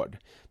kyrkogård.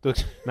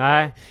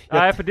 Nej,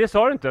 för det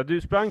sa du inte,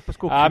 du sprang på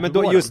Skogskyrkogården. Ja, men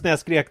då, just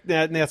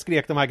när jag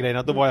skrek de här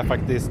grejerna, då var jag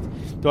faktiskt,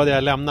 då hade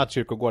jag lämnat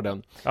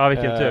kyrkogården. Ja,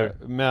 vilken tur.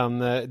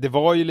 Men det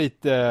var ju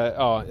lite,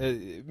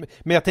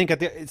 men jag tänker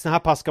att såna här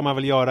pass ska man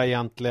väl göra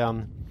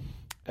egentligen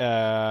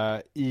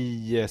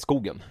i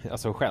skogen,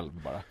 alltså själv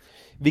bara.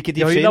 Vilket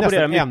i och för sig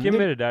nästan ännu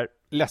med det där.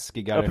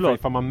 Läskigare, för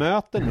ifall man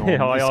möter någon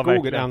i skogen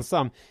verkligen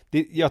ensam.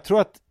 Jag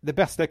tror att det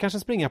bästa är kanske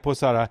springa på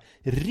så här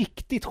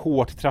riktigt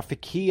hårt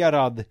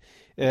trafikerad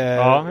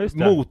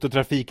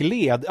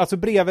motortrafikled, alltså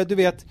bredvid, du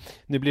vet,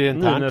 nu blir det en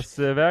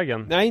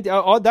Nynäsvägen. Nej, inte,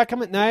 där kan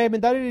man, nej,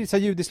 men där är det så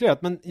här judisled.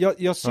 Men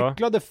jag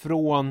cyklade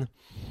från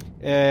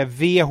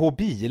VH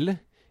bil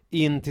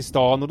in till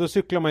stan, och då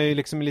cyklar man ju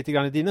liksom lite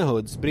grann i dina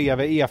hoods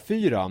bredvid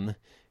E4.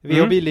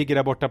 VH bil ligger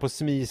där borta på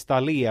Smista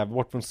Lev,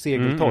 bort från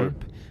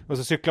Segeltorp. Och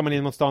så cyklar man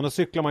in mot stan, och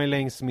cyklar man ju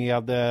längs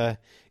med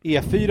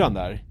E4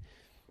 där.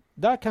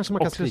 Där kanske man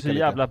kan också så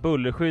jävla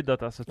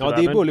bullerskyddat, alltså, ja,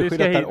 det är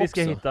bullerskyddat där också. Vi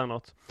ska hitta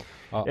något.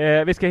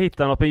 Ja. Vi ska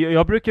hitta något, men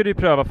jag brukade ju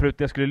pröva förut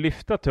när jag skulle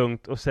lyfta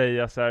tungt och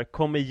säga så här: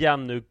 kom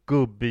igen nu,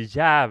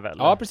 gubbjävel.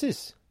 Ja,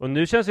 precis. Och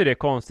nu känns ju det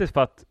konstigt,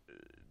 för att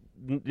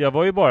jag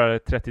var ju bara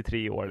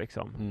 33 år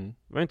liksom.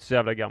 Det var inte så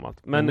jävla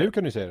gammalt. Men nu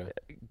kan du säga det.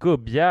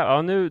 Gubbjävel,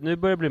 ja, nu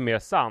börjar det bli mer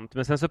sant.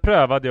 Men sen så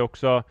prövade jag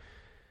också,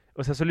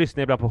 och sen så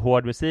lyssnade jag ibland på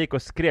hård musik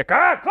och skrek: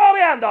 kom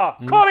igen då!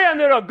 Kom igen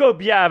nu då,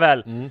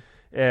 gubbjävel!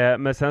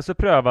 Men sen så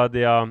prövade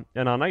jag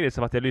en annan grej,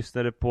 som att jag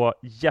lyssnade på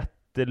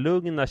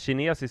jättelugna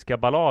kinesiska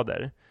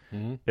ballader.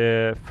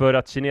 För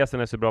att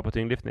kineserna är så bra på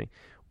tyngdlyftning.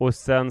 Och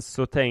sen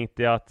så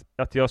tänkte jag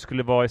att jag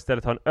skulle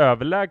istället ha en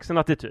överlägsen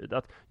attityd.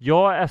 Att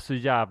jag är så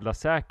jävla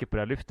säker på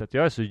det här lyftet.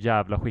 Jag är så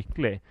jävla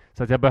skicklig.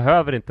 Så att jag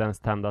behöver inte ens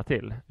tända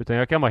till. Utan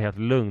jag kan vara helt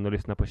lugn och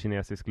lyssna på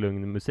kinesisk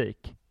lugn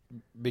musik.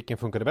 Vilken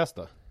funkade bäst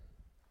då?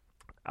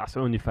 Alltså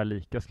ungefär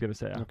lika skulle jag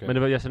säga. Okay.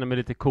 Men jag kände mig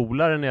lite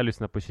coolare när jag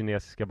lyssnade på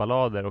kinesiska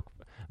ballader. Och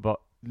var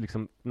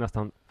liksom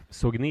nästan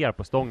såg ner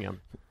på stången.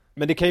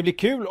 Men det kan ju bli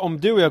kul om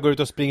du och jag går ut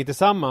och springer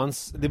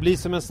tillsammans. Det blir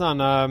som en sån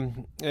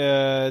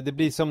här, det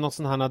blir som någon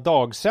sån här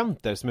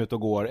dagcenter som är ute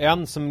och går.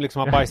 En som liksom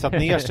har bajsat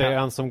ner sig,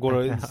 en som går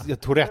och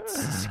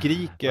Tourettes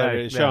skriker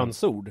verkligen.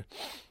 Könsord.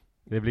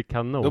 Det blir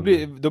kanon.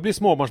 Då blir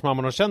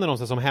småbarnsmamman och känner de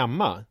sig som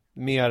hemma.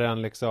 Mer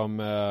än liksom,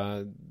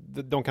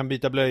 de kan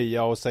byta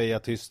blöja och säga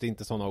tyst,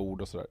 inte sådana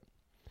ord och sådär.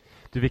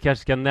 Du, vi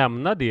kanske ska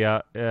nämna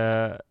det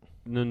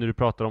nu när du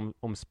pratar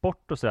om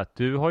sport och sådär.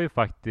 Du har ju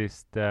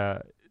faktiskt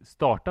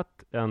startat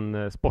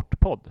en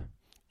sportpodd.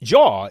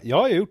 Ja, jag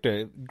har gjort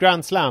det.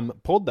 Grand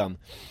Slam-podden.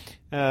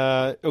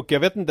 Och jag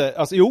vet inte,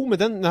 alltså jo, men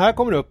den här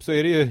kommer upp så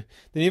är det ju,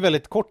 den är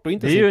väldigt kort och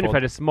intensiv. Det är ju podd.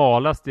 ungefär det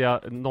smalaste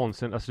jag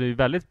någonsin, alltså det är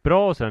väldigt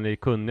bra och sådär, ni är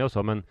kunniga och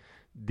så, men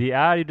det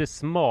är ju det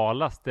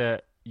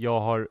smalaste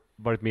jag har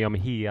varit med om i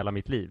hela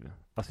mitt liv.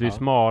 Alltså det är ju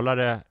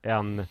smalare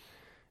än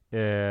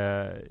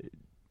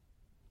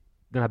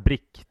den här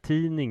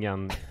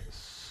bricktidningen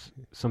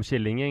som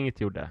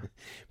Killinggänget gjorde.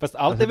 Fast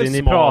allt alltså är väl ni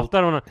smalt.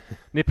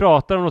 Ni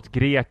pratar om något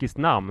grekiskt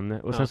namn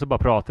och sen så bara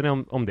pratar ni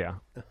om det.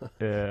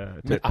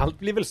 Men allt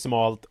blir väl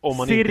smalt om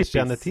man Sirpis. inte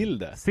känner till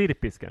det.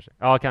 Sirpis kanske.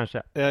 Ja,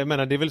 kanske. Jag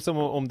menar, det är väl som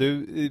om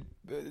du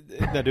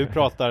när du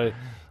pratar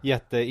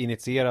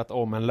jätteinitierat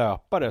om en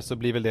löpare, så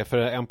blir väl det för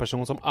en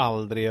person som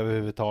aldrig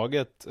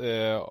överhuvudtaget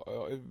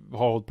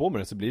har hållit på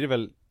med det, så blir det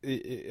väl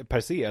per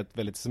se ett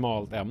väldigt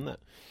smalt ämne.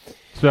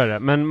 Så är det,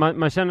 men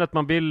man känner att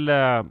man vill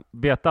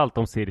veta allt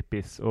om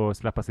Sirpis och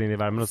släppa sig in i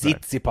värmen och så.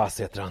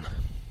 Tsitsipas heter han.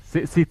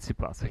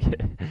 Tsitsipas,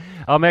 okej.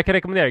 Ja, men jag kan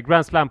rekommendera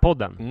Grand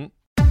Slam-podden. Mm.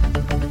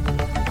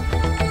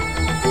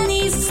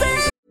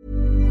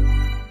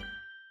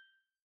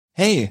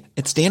 Hey,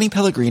 it's Danny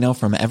Pellegrino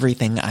from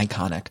Everything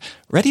Iconic.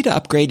 Ready to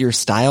upgrade your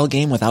style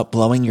game without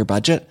blowing your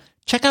budget?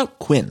 Check out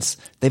Quince.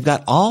 They've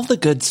got all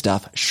the good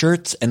stuff,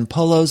 shirts and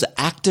polos,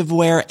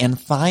 activewear, and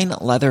fine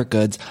leather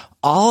goods,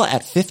 all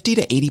at 50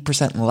 to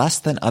 80% less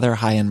than other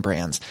high-end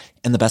brands.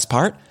 And the best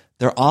part?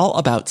 They're all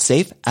about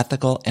safe,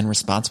 ethical, and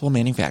responsible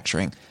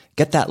manufacturing.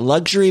 Get that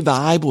luxury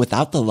vibe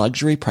without the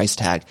luxury price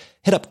tag.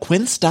 Hit up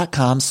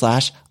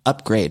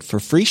quince.com/upgrade for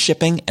free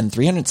shipping and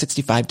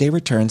 365-day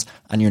returns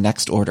on your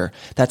next order.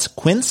 That's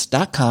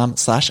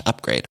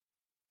quince.com/upgrade.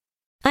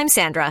 I'm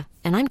Sandra,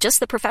 and I'm just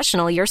the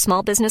professional your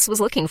small business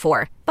was looking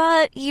for.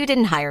 But you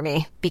didn't hire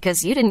me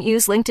because you didn't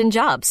use LinkedIn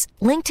Jobs.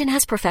 LinkedIn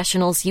has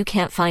professionals you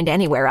can't find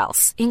anywhere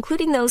else,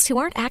 including those who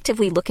aren't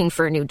actively looking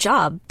for a new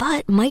job,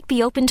 but might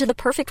be open to the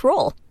perfect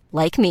role,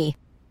 like me.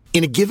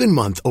 In a given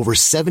month, over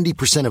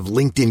 70% of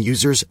LinkedIn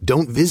users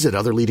don't visit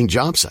other leading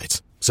job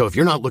sites. So if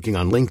you're not looking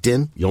on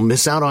LinkedIn, you'll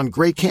miss out on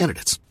great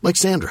candidates like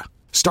Sandra.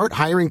 Start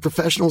hiring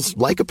professionals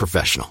like a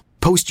professional.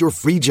 Post your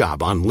free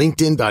job on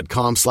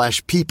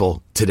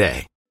linkedin.com/people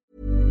today.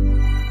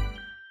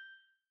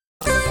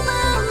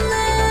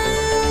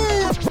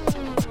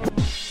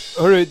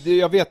 Hörru,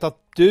 jag vet att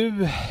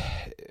du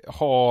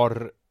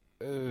har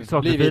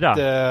blivit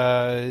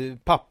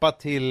pappa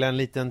till en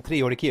liten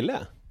 3-årig kille.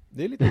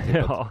 Det är lite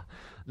otippat. Ja.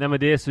 Nej, men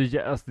det är så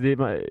alltså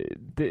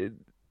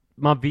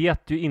man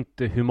vet ju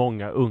inte hur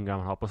många unga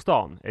man har på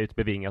stan, är ett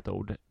bevingat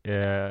ord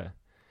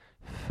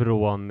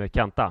från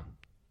Kenta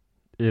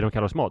i De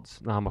kallar oss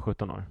Mods när han var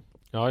 17 år.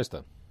 Ja, just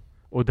det.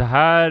 Och det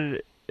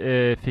här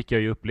fick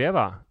jag ju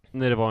uppleva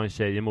när det var en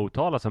tjej i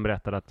Motala som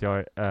berättade att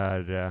jag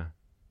är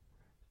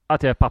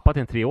pappa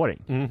till en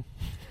 3-åring.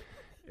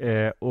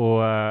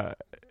 Och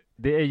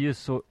det är ju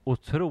så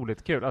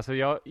otroligt kul. Alltså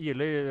jag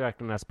gillar ju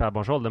verkligen den här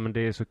spädbarnsåldern, men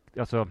det är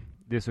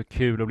så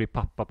kul att bli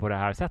pappa på det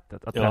här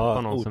sättet. Att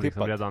träffa någon som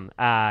liksom redan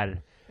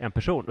är en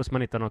person och som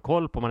man inte har någon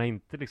koll på. Man har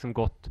inte liksom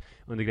gått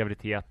under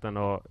graviditeten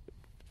och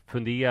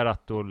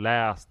funderat och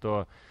läst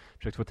och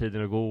försökt få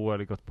tiden att gå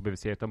eller gått på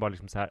BVC, utan bara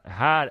liksom så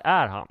här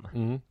är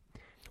han.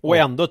 Och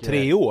ändå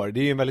 3 år. Det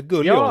är ju en väldigt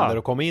gullig ålder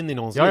att komma in i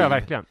någons liv. Ja,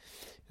 verkligen.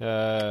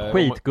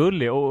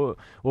 Skitgullig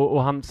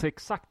och han ser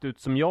exakt ut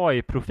som jag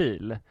i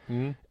profil.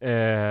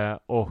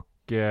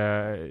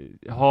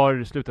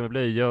 Har slutat med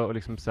blöja och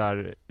liksom så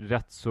här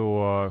rätt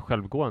så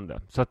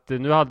självgående. Så att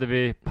nu hade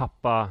vi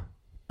pappa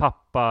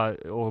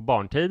och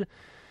barntid.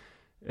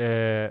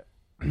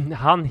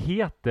 Han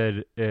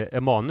heter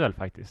Emanuel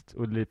faktiskt,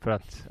 och för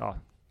att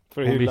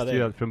hon visste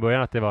ju från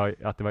början att det var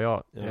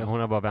jag. Ja. Hon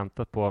har bara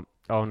väntat på,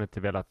 hon har inte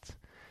velat.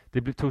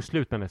 Det tog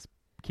slut med hennes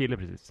kille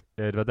precis.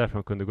 Det var därför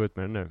hon kunde gå ut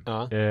med det nu.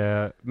 Ja.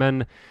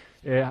 Men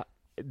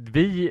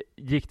vi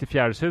gick till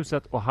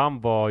fjärdehuset och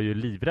han var ju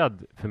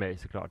livrädd för mig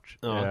såklart.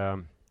 Ja.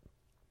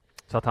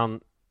 Så att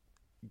han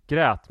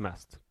grät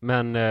mest.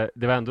 Men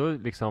det var ändå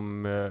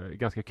liksom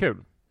ganska kul.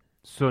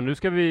 Så nu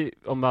ska vi,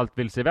 om allt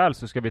vill sig väl,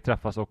 så ska vi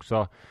träffas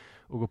också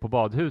och gå på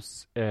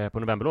badhus på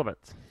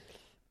novemberlovet.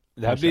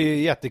 Det här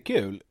blir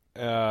jättekul.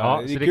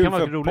 Ja, så det kan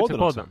vara roligt för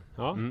podden.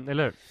 Ja.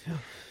 Eller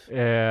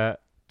hur?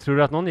 Tror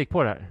du att någon gick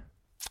på det här?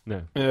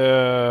 Nu.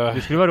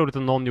 Det skulle vara roligt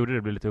om någon gjorde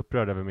det, blev lite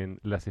upprörd över min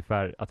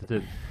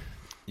laissez-faire-attityd.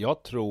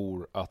 Jag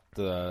tror att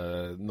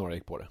några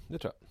gick på det. Det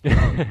tror jag.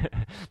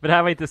 Men det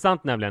här var inte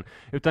sant nämligen.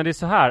 Utan det är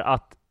så här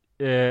att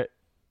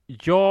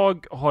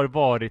jag har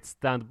varit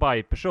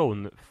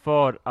stand-by-person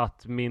för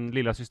att min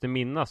lilla syster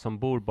Minna, som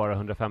bor bara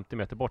 150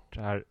 meter bort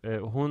här,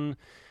 hon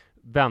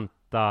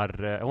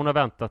har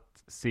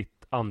väntat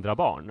sitt andra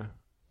barn.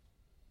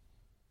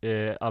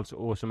 Alltså,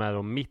 och som är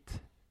då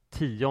mitt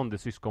 10:e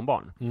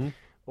syskonbarn.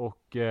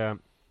 Och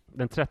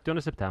den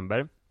 30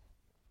 september,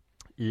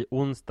 i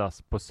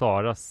onsdags på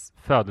Saras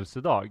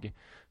födelsedag,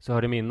 så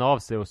hörde Minna av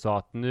sig och sa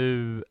att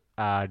nu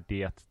är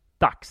det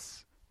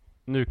dags.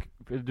 Nu,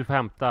 du får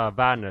hämta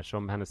Werner,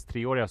 som hennes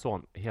 3-åriga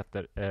son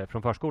heter,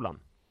 från förskolan.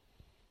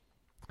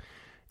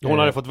 Hon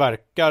hade fått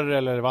verkar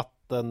eller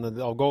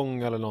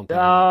vattenavgång eller någonting?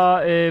 Ja,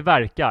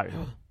 verkar.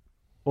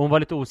 Och hon var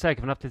lite osäker,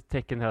 för hon har haft ett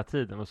tecken hela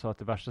tiden och sa att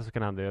det värsta som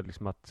kan hända är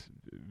liksom att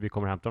vi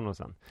kommer hämta honom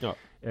sen. Ja.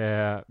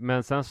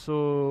 Men sen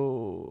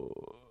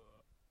så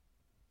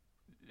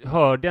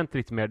hörde jag inte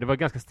riktigt mer. Det var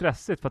ganska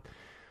stressigt för att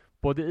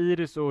både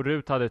Iris och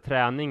Rut hade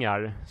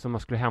träningar som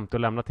man skulle hämta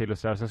och lämna till och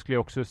sådär. Sen skulle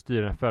jag också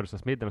styra en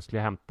födelsedagsmiddag och skulle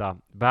jag hämta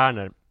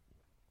Werner.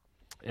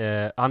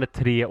 Han är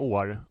 3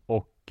 år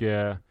och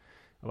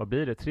vad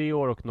blir det? 3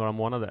 år och några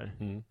månader.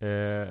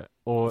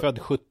 Och född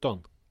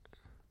 17.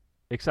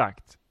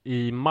 Exakt.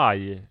 I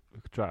maj,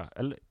 tror jag.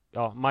 Eller,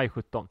 ja, maj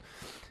 17.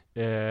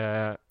 Det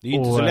är ju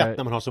inte så lätt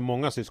när man har så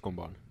många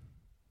syskonbarn.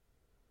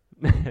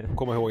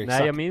 Komma ihåg exakt.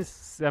 Nej,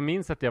 jag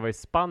minns att jag var i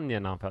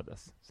Spanien när han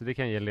föddes. Så det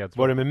kan ge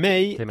ledtråd. Var det med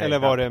mig eller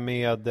var det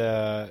med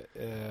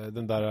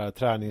den där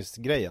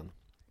träningsgrejen?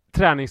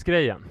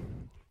 Träningsgrejen.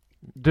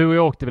 Du och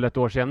jag åkte väl ett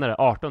år senare,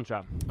 18 tror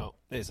jag. Ja,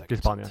 det är säkert. Till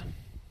Spanien.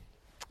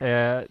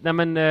 Nej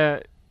men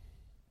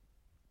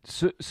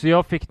så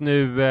jag fick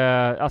nu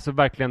alltså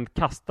verkligen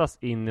kastas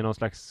in i någon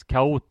slags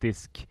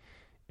kaotisk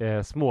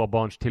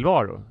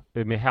småbarnstillvaro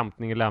med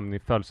hämtning, lämning,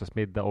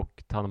 födelsedagsmiddag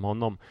och ta hand om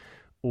honom.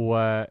 Och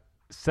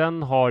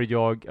sen har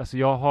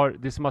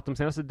det är som att de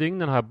senaste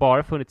dygnen har jag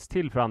bara funnits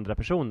till för andra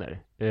personer.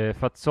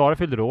 För att Sara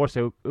fyllde år, så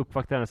jag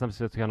uppvaktade henne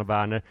samtidigt som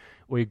Werner.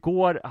 Och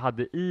igår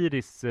hade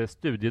Iris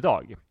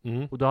studiedag.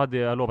 Och då hade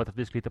jag lovat att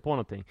vi skulle hitta på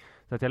någonting.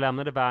 Så att jag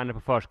lämnade Werner på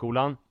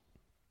förskolan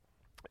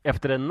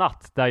efter en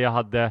natt där jag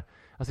hade...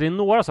 Alltså det är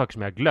några saker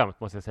som jag har glömt,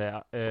 måste jag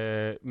säga.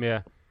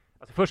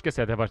 Alltså först ska jag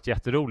säga att det har varit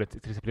jätteroligt.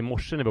 Till exempel i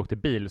morse när vi åkte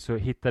bil så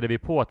hittade vi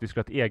på att vi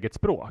skulle ha ett eget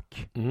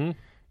språk.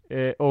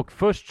 Och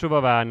först så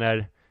var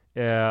Werner...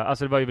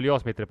 alltså det var ju väl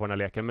jag som hittade på den här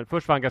leken. Men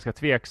först var han ganska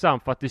tveksam,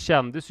 för att det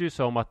kändes ju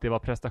som att det var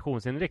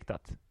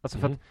prestationsinriktat. Alltså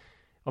för att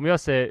om jag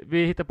säger,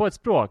 vi hittar på ett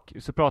språk,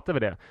 så pratar vi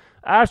det.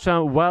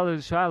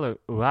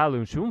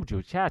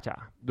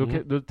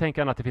 Då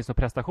tänker han att det finns någon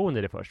prestation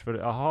i det först. För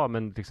jaha,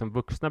 men liksom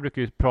vuxna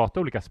brukar ju prata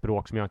olika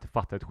språk som jag inte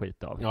fattar ett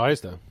skit av. Ja,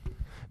 just det.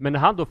 Men när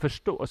han då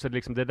förstår, så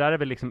liksom, det där är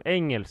väl liksom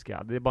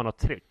engelska. Det är bara något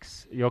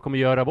tricks. Jag kommer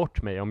göra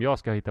bort mig om jag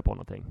ska hitta på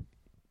någonting.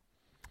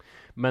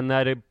 Men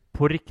när det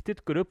på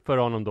riktigt går upp för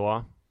honom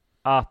då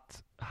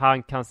att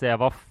han kan säga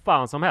vad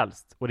fan som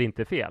helst och det är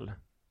inte fel.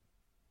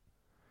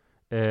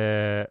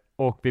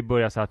 Och vi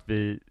började så att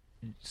vi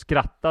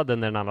skrattade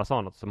när den andra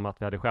sa något, som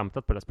att vi hade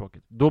skämtat på det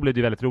språket. Då blev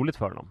det väldigt roligt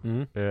för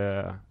honom.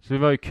 Så det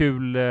var ju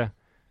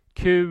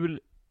kul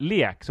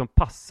lek som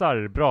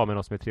passar bra med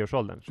någon som är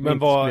 3-årsåldern. Men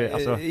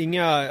var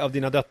inga av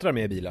dina döttrar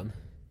med i bilen?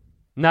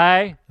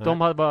 Nej.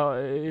 De hade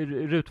bara,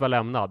 Rut var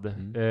lämnad.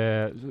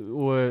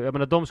 Och jag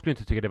menar, de skulle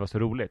inte tycka det var så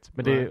roligt.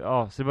 Men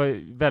så det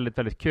var väldigt,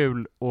 väldigt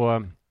kul.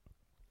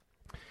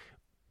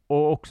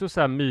 Och också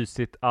så här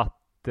mysigt att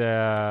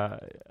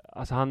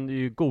alltså han är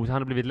ju god.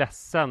 Han har blivit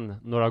ledsen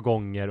några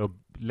gånger och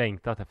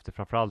längtat efter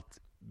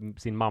framförallt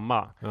sin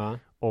mamma.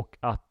 Och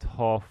att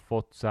ha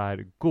fått så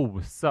här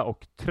gosa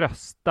och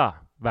trösta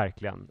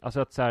verkligen. Alltså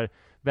att så här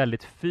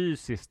väldigt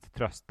fysiskt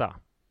trösta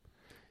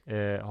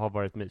har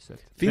varit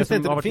mysigt. Finns det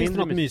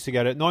något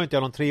mysigare? Nu har inte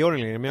jag någon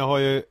 3-åring längre, men jag har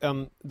ju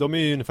de är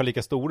ju ungefär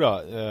lika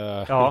stora,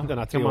 den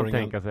här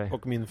 3-åringen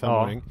och min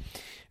 5-åring.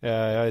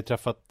 Jag har ju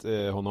träffat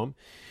honom.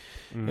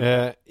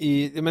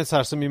 Men så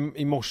här som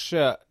i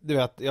morse, du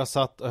vet, jag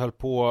satt och höll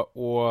på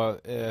och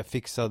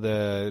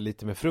fixade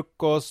lite med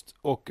frukost,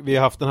 och vi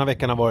har haft den här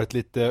veckan har varit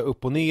lite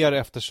upp och ner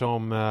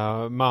eftersom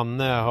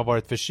Manne har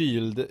varit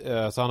förkyld,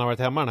 så han har varit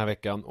hemma den här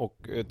veckan,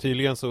 och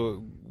tydligen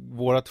så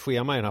vårat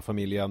schema i den här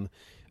familjen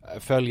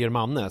följer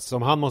Mannes. Så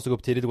om han måste gå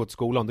upp tidigt och gå till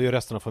skolan, då gör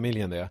resten av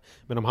familjen det.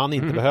 Men om han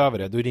inte behöver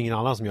det, då är det ingen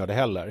annan som gör det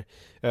heller.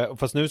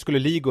 Fast nu skulle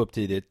Li gå upp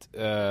tidigt,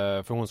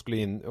 för hon skulle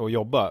in och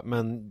jobba.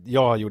 Men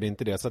jag gjorde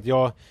inte det. Så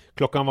att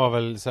klockan var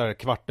väl så här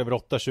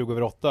 8:15,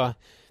 20:08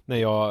 när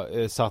jag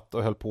satt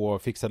och höll på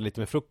och fixade lite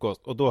med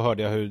frukost. Och då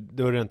hörde jag hur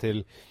dörren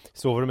till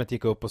sovrummet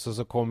gick upp, och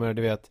så kommer,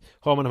 du vet,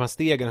 har man de här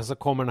stegen, så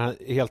kommer den här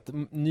helt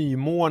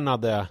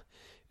nymånade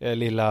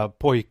lilla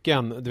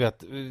pojken, du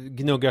vet,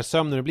 gnuggar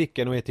sömnen i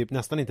blicken och är typ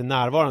nästan inte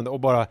närvarande, och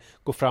bara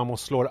går fram och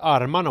slår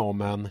armarna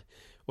om en,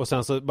 och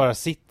sen så bara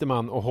sitter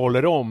man och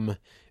håller om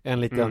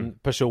en liten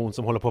person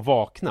som håller på att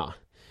vakna.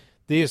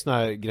 Det är ju såna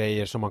här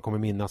grejer som man kommer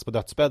minnas på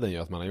dödsbädden ju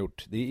att man har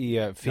gjort.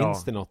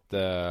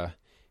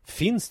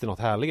 Finns det något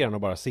härligare än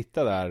att bara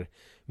sitta där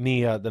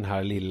med den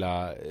här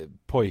lilla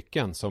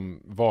pojken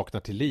som vaknar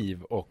till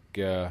liv och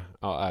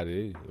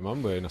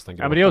man börjar ju nästan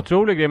gråta. Ja, men det är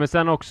otrolig grej, men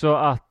sen också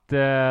att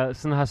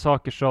såna här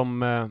saker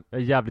som är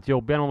jävligt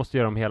jobbiga, man måste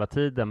göra dem hela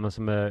tiden, men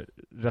som är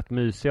rätt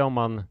mysiga om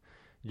man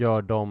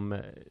gör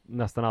dem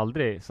nästan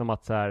aldrig, som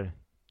att så här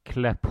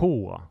klä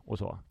på och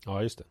så.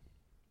 Ja, just det.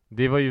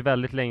 Det var ju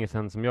väldigt länge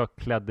sedan som jag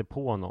klädde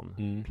på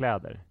någon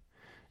kläder.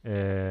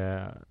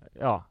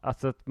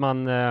 Alltså att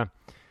man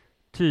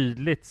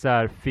tydligt så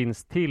här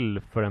finns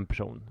till för en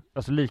person.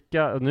 Alltså nu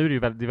är det ju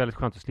väldigt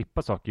skönt att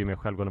slippa saker ju mer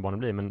självgående barnen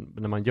blir, men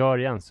när man gör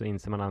igen så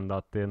inser man ändå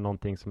att det är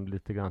någonting som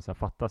lite grann så här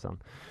fattas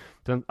sen.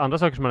 Sen andra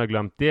saker som man har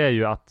glömt, det är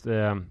ju att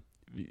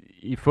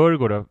i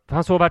förrgår då,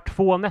 han sov här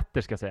 2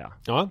 nätter ska jag säga.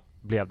 Ja.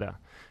 Blev det.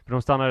 För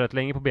de stannade rätt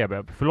länge på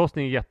BB.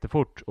 Förlossningen är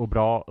jättefort och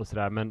bra och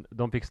sådär, men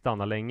de fick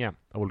stanna länge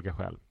av olika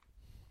skäl.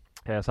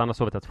 Så han har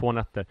sovit här 2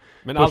 nätter.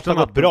 Men allt har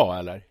gått bra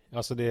eller?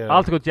 Alltså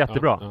allt har gått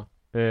jättebra. Ja.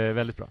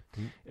 Väldigt bra.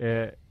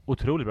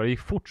 Otroligt bra. Det gick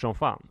fort som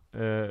fan.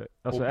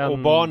 Och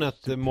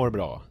barnet mår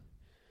bra?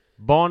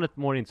 Barnet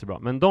mår inte så bra,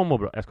 men de mår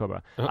bra. Jag ska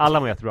bara. Alla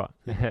mår jättebra.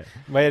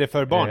 Vad är det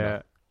för barn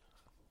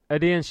då?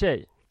 Det är en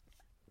tjej.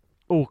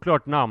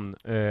 Oklart namn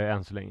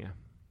än så länge.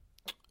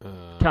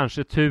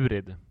 Kanske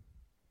Turid.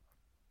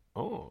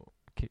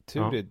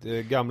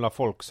 Turid, gamla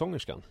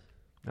folksångerskan.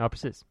 Ja,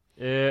 precis.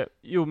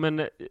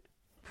 Men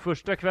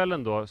första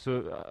kvällen då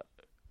så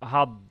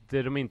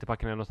hade de inte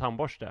packat ner någon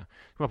tandborste.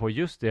 Kom på,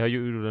 just det, jag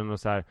gjorde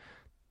något så här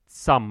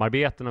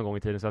samarbete någon gång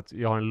i tiden så att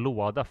jag har en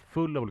låda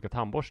full av olika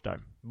tandborstar,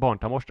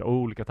 barntandborstar och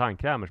olika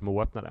tandkrämer som är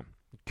oöppnade.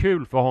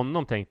 Kul för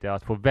honom, tänkte jag,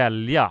 att få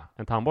välja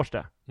en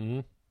tandborste.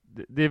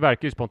 Det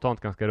verkar ju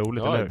spontant ganska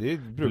roligt, eller hur? Ja, det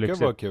brukar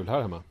vara kul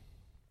här hemma.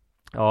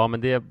 Ja,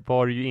 men det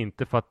var ju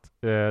inte för att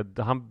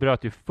han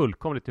bröt ju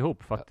fullkomligt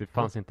ihop för att det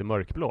fanns inte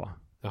mörkblå.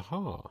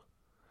 Jaha.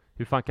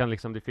 Hur fan kan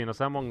liksom det finnas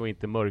så här många och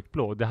inte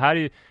mörkblå? Det här är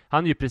ju,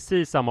 han är ju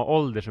precis samma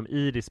ålder som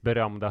Iris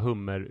berömda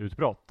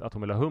hummerutbrott, att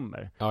hon vill ha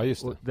hummer. Ja,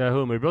 just det. Och det här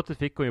hummerutbrottet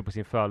fick hon ju på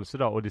sin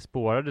födelsedag, och det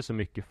spårade så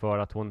mycket för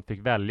att hon fick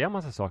välja en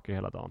massa saker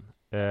hela dagen.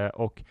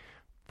 Och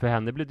för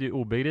henne blev det ju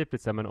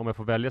obegripligt, men om jag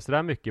får välja så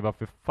där mycket,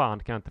 varför fan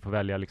kan jag inte få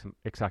välja liksom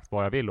exakt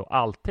vad jag vill och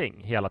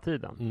allting hela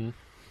tiden?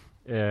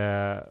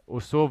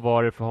 Och så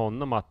var det för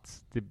honom,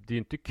 att det är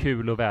inte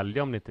kul att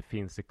välja om det inte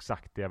finns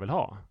exakt det jag vill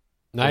ha.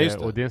 Nej, just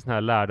det. Och det är en sån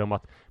här lärdom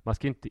att man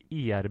ska inte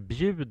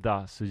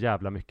erbjuda så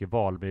jävla mycket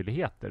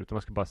valmöjligheter, utan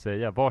man ska bara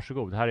säga,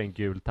 varsågod, här är en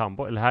gul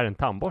tandborste, eller här är en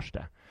tandborste.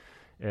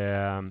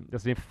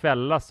 Alltså det är en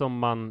fälla som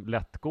man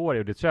lätt går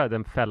i, och det tror jag är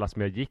den fälla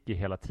som jag gick i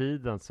hela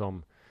tiden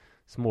som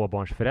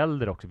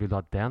småbarnsförälder också. Vill du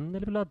ha den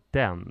eller vill du ha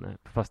den?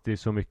 Fast det är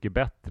så mycket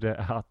bättre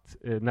att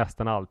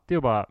nästan alltid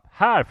och bara,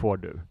 här får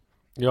du.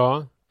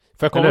 Ja,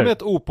 för jag kommer med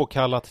ett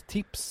opåkallat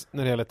tips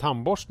när det gäller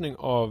tandborstning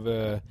av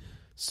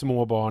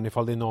små barn,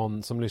 ifall det är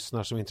någon som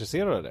lyssnar som är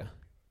intresserad av det.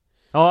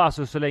 Ja,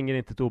 alltså så länge det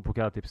inte är ett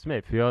opåkallat tips till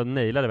mig, för jag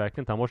nailade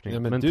verkligen tandborstning. Ja,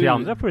 men till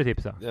andra får du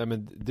tipsa. Ja,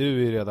 men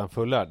du är redan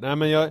fullärd. Nej,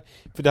 men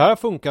för det här har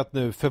funkat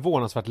nu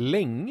förvånansvärt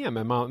länge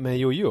med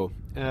Jojo.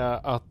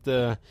 Att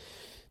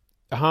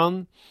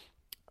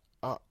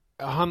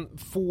han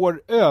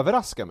får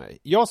överraska mig.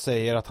 Jag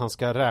säger att han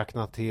ska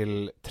räkna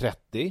till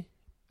 30,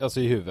 alltså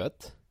i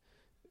huvudet.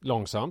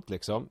 Långsamt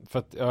liksom. För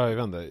att, jag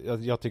vet inte,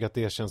 jag tycker att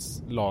det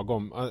känns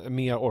lagom.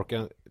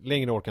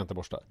 Längre orkar jag inte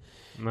borsta.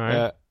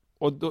 Nej.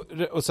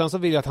 Och sen så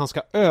vill jag att han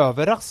ska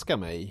överraska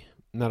mig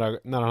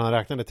när han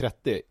räknade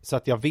 30. Så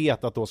att jag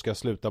vet att då ska jag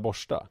sluta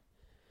borsta.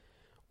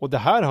 Och det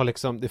här har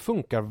liksom, det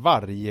funkar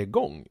varje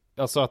gång.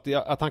 Alltså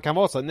att han kan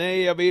vara så här,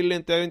 nej jag vill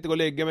inte gå och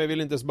lägga mig, jag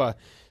vill inte,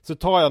 så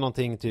tar jag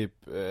någonting typ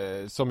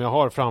som jag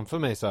har framför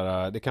mig så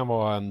här, det kan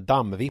vara en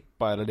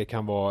dammvippa eller det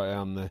kan vara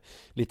en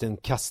liten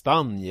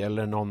kastanj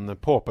eller någon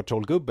Paw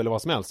Patrol-gubbe eller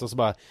vad som helst, och så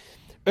bara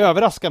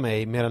överraska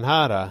mig med den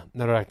här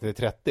när du räknar till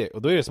 30,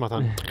 och då är det som att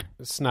han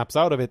snaps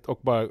out of it och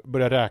bara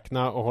börjar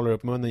räkna och håller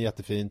upp munnen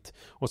jättefint,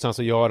 och sen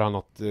så gör han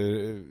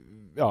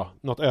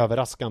något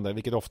överraskande,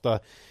 vilket ofta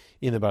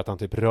innebär att han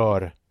typ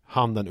rör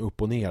handen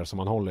upp och ner som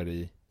man håller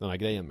i den här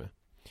grejen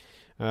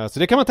med. Så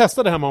det kan man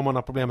testa det här om man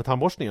har problem med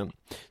tandborstningen.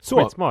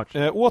 Så,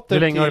 åter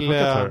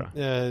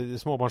till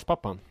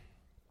småbarnspappan.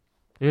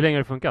 Hur länge har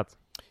det funkat?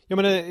 Ja,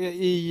 men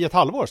i ett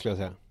halvår skulle jag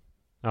säga.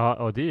 Ja,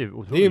 och det är ju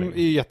otroligt. Det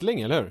är ju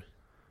jättelänge, eller hur?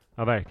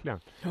 Ja, verkligen.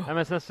 Ja,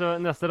 men sen så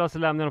nästa dag så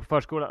lämnade jag på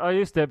förskolan. Ja,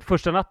 just det.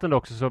 Första natten då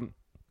också så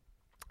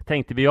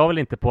tänkte vi väl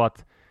inte på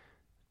att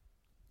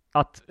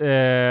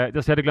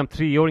jag hade glömt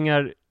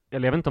 3-åringar,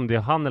 eller jag vet inte om det är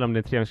han eller om det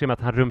är 3-åringar,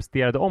 att han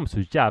rumsterade om så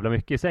jävla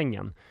mycket i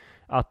sängen.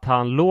 Att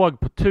han låg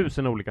på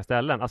 1000 olika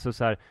ställen. Alltså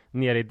så här,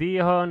 nere i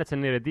det hörnet,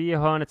 sen nere i det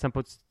hörnet, sen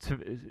på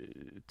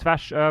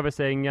tvärs över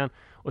sängen.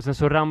 Och sen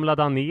så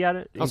ramlade han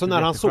ner. Alltså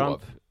när han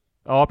sov?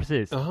 Ja,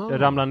 precis.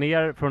 Ramlade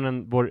ner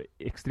från vår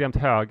extremt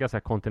höga så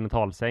här,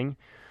 kontinentalsäng.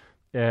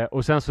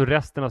 Och sen så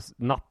resten av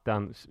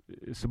natten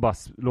så bara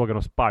låg han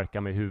och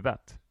sparkade mig i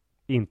huvudet.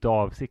 Inte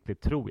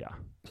avsiktligt, tror jag.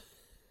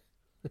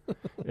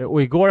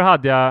 Och igår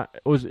hade jag,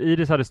 och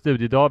Iris hade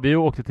studiedag, det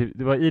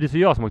var Iris och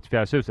jag som åkte till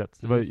Fjärilshuset.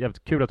 Det var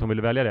jävligt kul att hon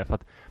ville välja det, för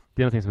att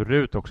det är någonting som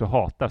Rut också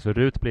hatar, så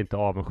Rut blir inte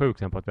avundsjuk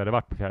sen på att vi hade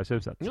varit på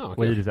Fjärilshuset. Ja, okay.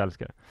 Och Iris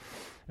älskar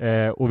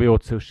det. Och vi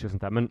åt sushi och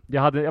sånt där. Men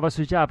jag var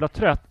så jävla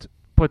trött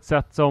på ett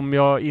sätt som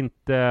jag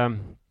inte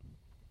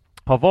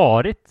har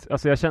varit.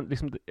 Alltså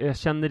jag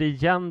känner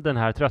igen den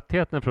här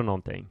tröttheten från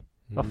någonting.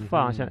 Vad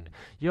fan känner...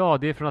 Ja,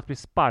 det är från att bli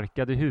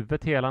sparkad i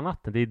huvudet hela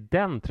natten. Det är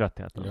den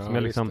tröttheten som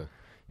jag liksom...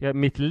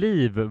 mitt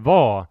liv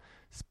var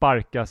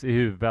sparkas i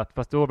huvudet,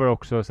 fast då var det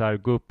också så här,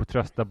 gå upp och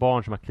trösta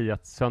barn som har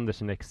kliat sönder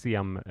sin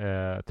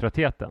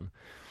eksem-tröttheten.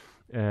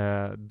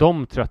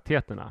 De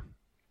tröttheterna.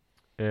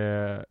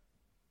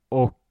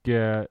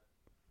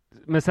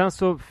 Men sen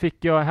så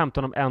fick jag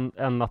hämta honom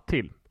en natt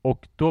till.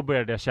 Och då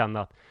började jag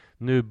känna att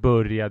nu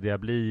började jag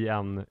bli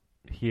en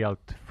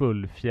helt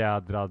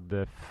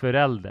fullfjädrad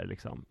förälder.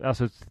 Liksom.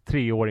 Alltså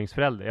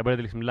 3-åringsförälder. Jag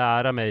började liksom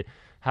lära mig,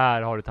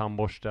 här har du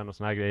tandborsten och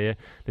såna här grejer.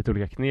 Lite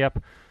olika knep.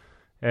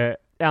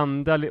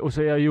 Och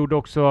så jag gjorde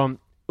också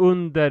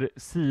under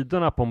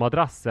sidorna på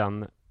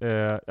madrassen.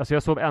 Alltså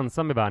jag sov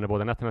ensam med Werner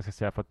båda nätterna, ska jag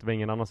säga, för att det var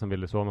ingen annan som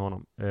ville sova med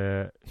honom.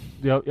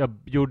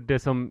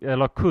 Jag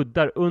la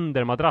kuddar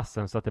under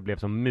madrassen så att det blev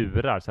som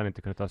murar så han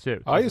inte kunde ta sig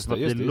ut. Ja, just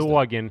det, det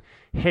låg en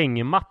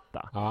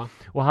hängmatta. Ja.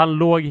 Och han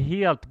låg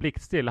helt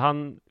blickstill.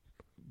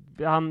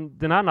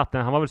 Den här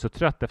natten, han var väl så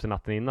trött efter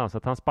natten innan så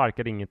att han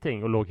sparkade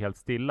ingenting och låg helt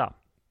stilla.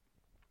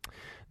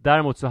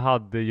 Däremot så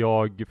hade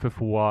jag för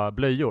få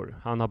blöjor.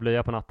 Han har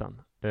blöja på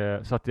natten.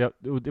 Så att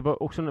det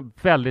var också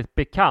väldigt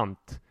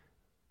bekant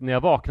när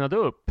jag vaknade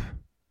upp.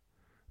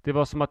 Det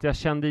var som att jag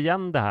kände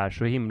igen det här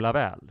så himla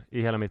väl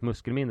i hela mitt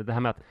muskelminne. Det här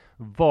med att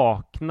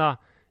vakna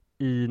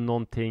i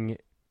någonting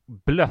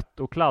blött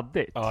och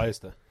kladdigt. Ja,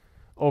 just det.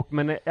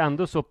 Men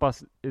ändå så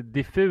pass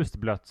diffust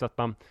blött så att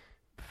man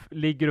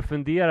ligger och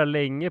funderar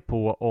länge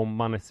på om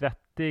man är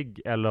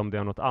svettig eller om det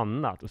är något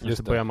annat. Och sen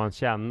så börjar man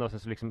känna och sen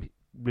så liksom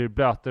blir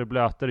blötare och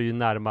blötare ju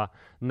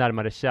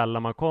närmare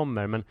källan man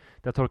kommer. Men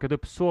det har torkat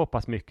upp så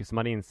pass mycket så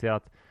man inser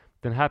att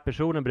den här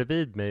personen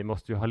bredvid mig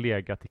måste ju ha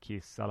legat i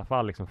kiss i alla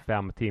fall liksom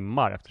 5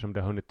 timmar, eftersom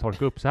det har hunnit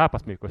torka upp så här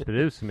pass mycket och sprida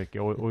ut så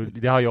mycket. Och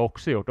det har jag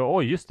också gjort.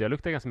 Och just det, jag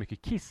luktar ganska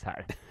mycket kiss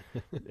här.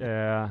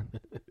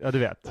 Ja, du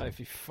vet. Nej,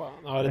 fy fan.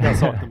 Ja, det där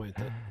saknar man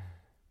inte.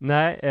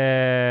 Nej,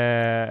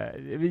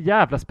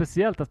 jävla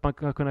speciellt att man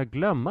kan kunna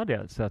glömma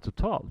det så här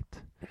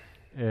totalt.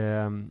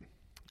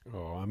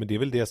 Ja, men det är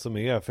väl det som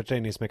är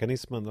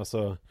förträngningsmekanismen.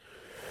 Alltså,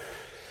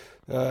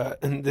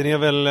 den är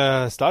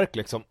väl stark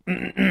liksom.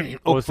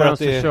 Och sen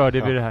så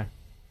körde vi det här.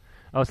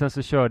 Ja, sen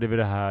så körde vi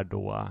det här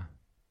då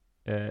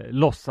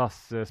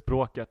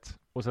låtsasspråket.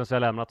 Och sen så har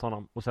jag lämnat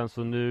honom. Och sen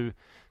så nu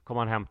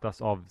kommer han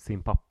hämtas av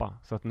sin pappa.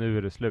 Så att nu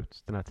är det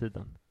slut den här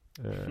tiden.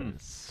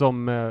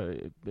 Som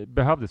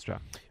behövdes, tror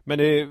jag.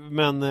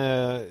 Men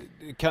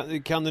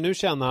kan du nu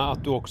känna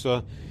att du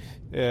också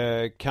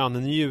kan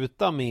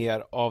njuta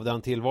mer av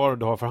den tillvaro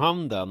du har för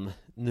handen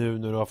nu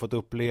när du har fått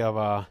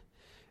uppleva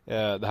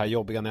det här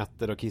jobbiga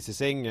nätter och kiss i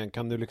sängen?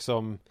 Kan du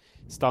liksom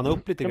stanna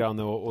upp lite grann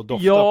och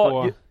dofta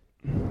på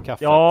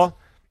kaffet? Ja,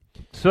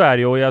 så är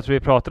det ju. Och jag tror vi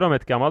pratade om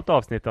ett gammalt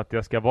avsnitt att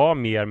jag ska vara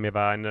mer med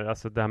Werner.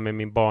 Alltså det här med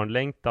min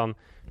barnlängtan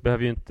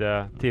behöver ju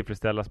inte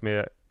tillfredsställas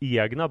med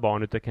egna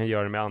barn, utan kan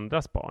göra det med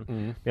andras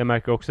barn. Jag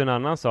märker också en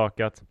annan sak,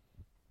 att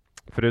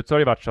förut så har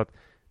det varit så att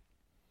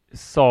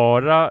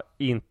Sara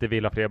inte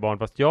vill ha fler barn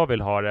fast jag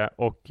vill ha det,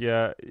 och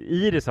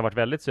Iris har varit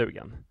väldigt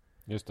sugen.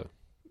 Just det.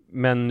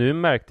 Men nu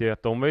märkte jag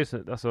att de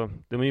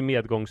var ju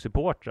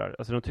medgångssupportrar.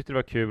 Alltså de tyckte det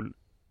var kul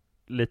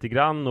lite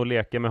grann och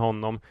leka med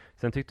honom.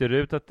 Sen tyckte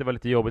Rut att det var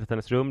lite jobbigt att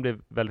hennes rum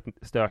blev väldigt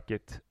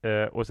stökigt.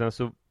 Och sen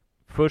så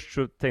först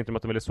så tänkte de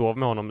att de ville sova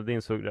med honom, men det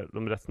insåg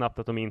de rätt snabbt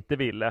att de inte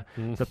ville.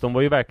 Så att de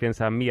var ju verkligen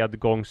så här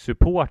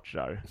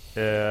medgångssupportrar.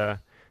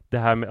 Det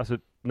här med, alltså,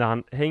 när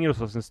han hänger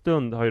hos oss en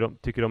stund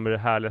tycker de är det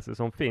härligaste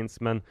som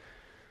finns, men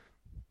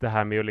det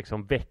här med att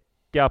liksom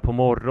väcka på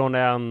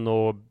morgonen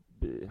och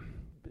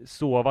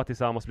sova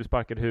tillsammans och bli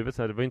sparkad i huvudet,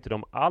 så det var ju inte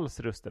de alls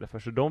rustade för,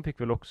 så de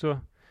fick väl också,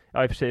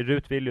 ja i och för sig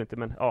Rut vill ju inte,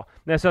 men ja,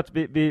 nej, så att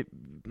vi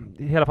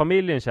hela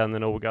familjen känner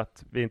nog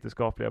att vi inte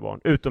ska ha fler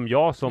barn, utom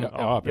jag som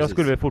jag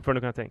skulle väl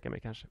fortfarande kunna tänka mig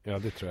kanske. Ja,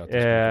 det tror jag att du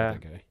skulle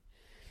tänka dig.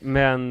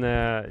 Men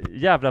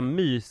jävla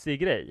mysig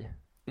grej.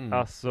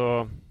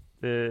 Alltså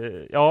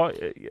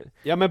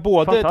ja, men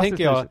både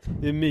tänker jag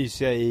det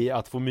mysiga i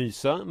att få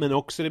mysa, men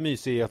också det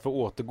mysiga i att få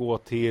återgå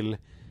till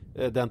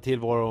den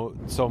tillvaro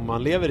som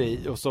man lever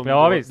i och som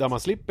där man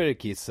slipper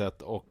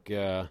kisset. Och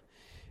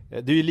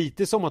det är ju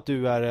lite som att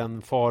du är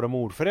en far- och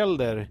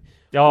morförälder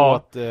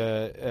åt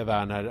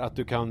Werner, att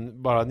du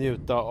kan bara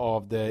njuta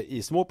av det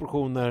i små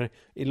portioner,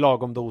 i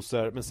lagom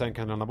doser, men sen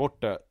kan du lämna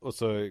bort det och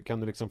så kan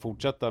du liksom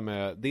fortsätta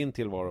med din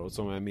tillvaro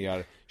som är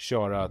mer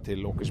köra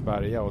till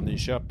Åkersberga och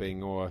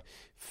Nyköping och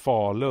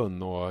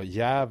Falun och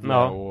Gävle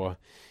och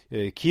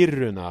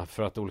Kiruna,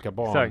 för att olika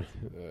barn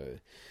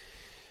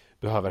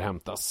behöver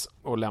hämtas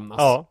och lämnas.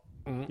 Ja,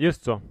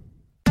 just så.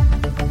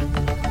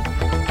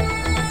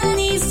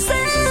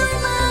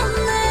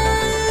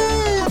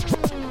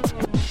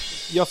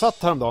 Jag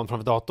satt häromdagen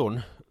framför datorn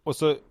Och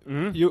så,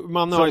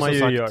 Manna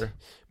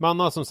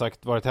har som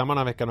sagt varit hemma den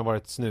här veckan och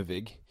varit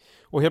snuvig.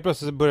 Och helt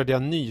plötsligt så började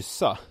jag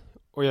nysa.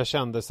 Och jag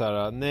kände så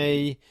här: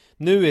 nej,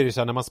 nu är det så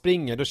här, när man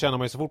springer, då känner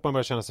man ju, så fort man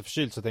börjar känna sig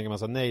förkyld så tänker man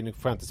så här: nej, nu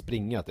får jag inte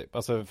springa typ.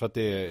 Alltså för att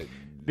det...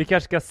 Vi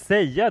kanske ska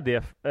säga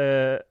det,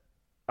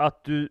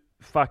 att du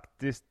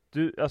faktiskt,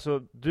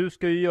 du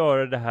ska ju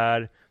göra det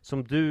här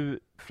som du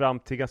fram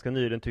till ganska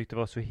nyligen tyckte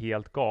var så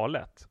helt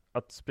galet.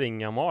 Att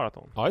springa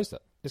maraton. Ja, just det.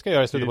 Det ska jag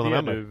göra i slutet på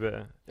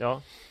november.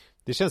 Ja.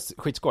 Det känns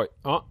skitskoj.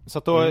 Ja, så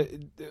att då,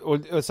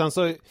 och sen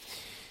så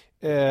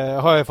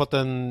har jag fått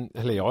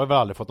eller jag har väl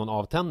aldrig fått någon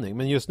avtändning,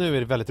 men just nu är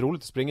det väldigt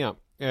roligt att springa.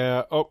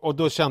 Och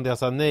då kände jag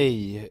så här: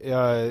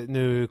 nej,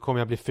 nu kommer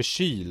jag bli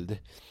förkyld.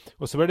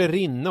 Och så började det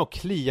rinna och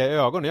klia i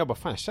ögonen. Jag bara,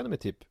 fan, jag känner mig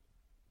typ,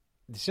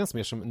 det känns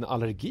mer som en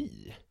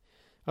allergi.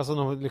 Alltså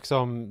någon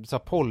liksom så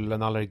här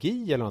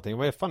pollenallergi eller någonting.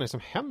 Vad är fan det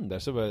som händer?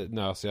 Så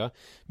nös jag.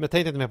 Men jag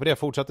tänkte inte mer på det. Jag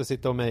fortsatte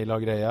sitta och mejla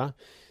och greja.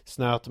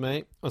 Snöt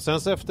mig. Och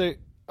sen så efter,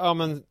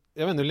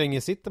 jag vet inte hur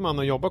länge sitter man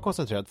och jobbar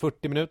koncentrerat.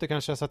 40 minuter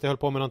kanske, så att jag höll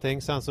på med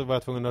någonting. Sen så var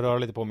jag tvungen att röra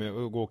lite på mig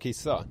och gå och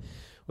kissa.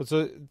 Och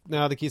så när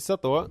jag hade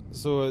kissat då,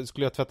 så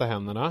skulle jag tvätta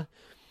händerna.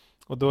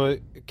 Och då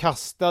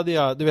kastade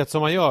jag, du vet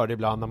som man gör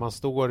ibland när man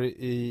står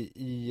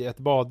i ett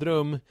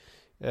badrum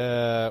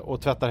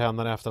och tvättar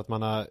händerna efter att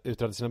man har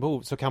utrett sina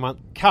behov, så kan man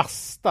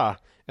kasta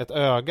ett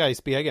öga i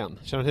spegeln.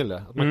 Känner du till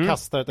det? Att man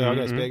kastar ett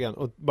öga i spegeln,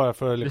 och bara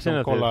för att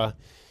liksom kolla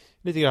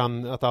lite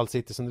grann att allt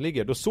sitter som det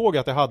ligger. Då såg jag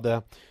att jag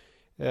hade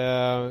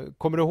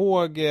kommer du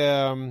ihåg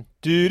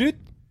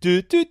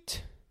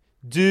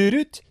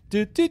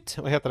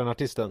vad heter den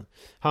artisten?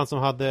 Han som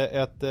hade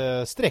ett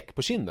streck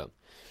på kinden.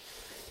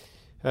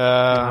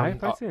 Nej,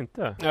 faktiskt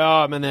inte.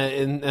 Ja, men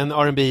en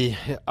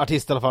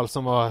R&B-artist i alla fall,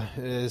 som var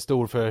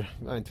stor för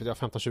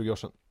 15-20 år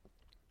sedan.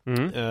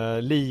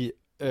 Lee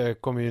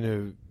kommer ju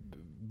nu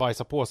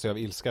bajsa på sig av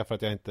ilska för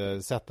att jag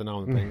inte sett den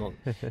namnet på en gång.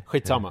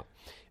 Skitsamma.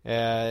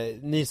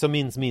 Ni som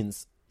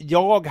minns.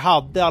 Jag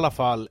hade i alla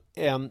fall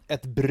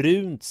ett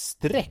brunt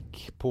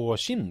streck på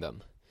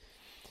kinden.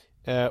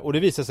 Och det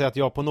visar sig att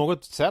jag på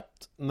något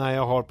sätt, när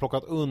jag har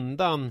plockat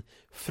undan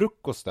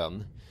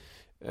frukosten,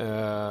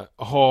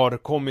 har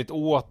kommit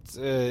åt,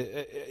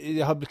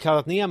 jag har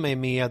kallat ner mig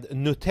med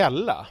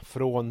Nutella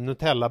från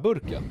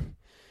Nutella-burken.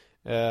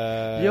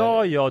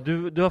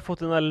 Du har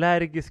fått en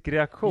allergisk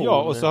reaktion.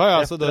 Ja, och så har jag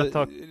alltså efter att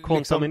ha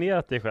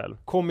kontaminerat dig själv.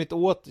 Kommit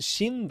åt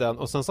kinden,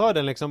 och sen så har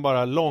den liksom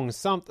bara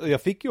långsamt, och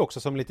jag fick ju också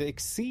som lite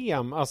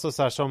eksem, alltså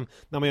så här som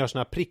när man gör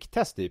såna här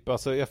pricktest typ.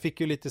 Alltså jag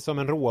fick ju lite som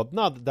en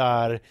rodnad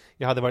där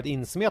jag hade varit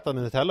insmetad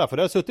med Nutella, för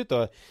det har suttit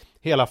då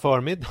hela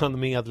förmiddagen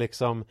med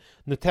liksom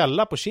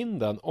Nutella på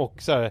kinden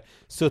och så här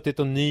suttit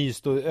och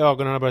nyst och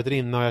ögonen har börjat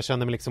rinna och jag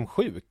kände mig liksom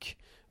sjuk.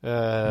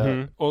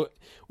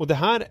 Och det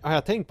här har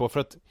jag tänkt på för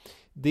att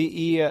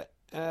det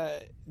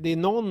är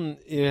någon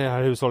i det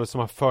här hushållet som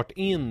har fört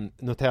in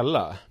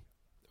Nutella.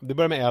 Det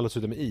börjar med L och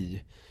slutar med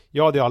I.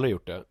 Jag hade ju aldrig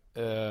gjort det.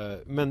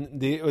 Men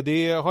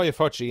det har ju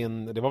förts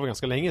in, det var väl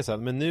ganska länge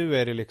sedan, men nu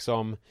är det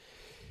liksom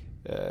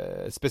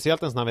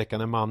speciellt en sån här vecka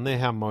när man är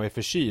hemma och är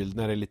förkyld,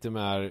 när det är lite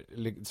mer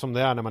som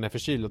det är när man är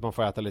förkyld, att man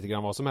får äta lite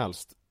grann vad som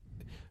helst.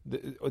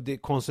 Det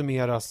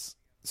konsumeras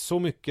så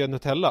mycket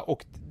Nutella,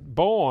 och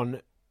barn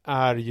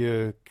är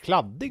ju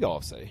kladdiga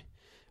av sig.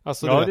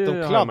 Alltså de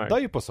kladdar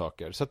ju på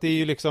saker. Så att det är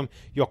ju liksom,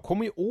 jag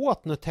kommer ju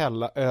åt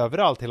Nutella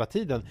överallt hela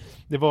tiden.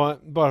 Det var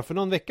bara för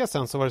någon vecka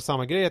sedan så var det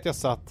samma grej, att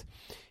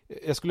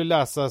jag skulle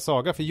läsa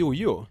saga för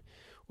Jojo,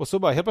 och så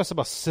bara helt plötsligt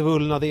bara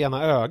svullnade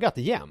ena ögat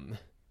igen.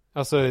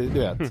 Alltså du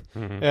vet.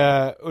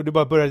 Och det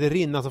bara började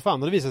rinna så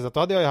fan. Och det visade sig att då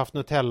hade jag haft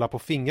Nutella på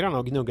fingrarna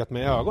och gnuggat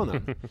med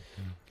ögonen.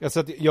 Alltså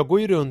att jag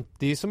går ju runt,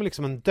 det är som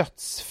liksom en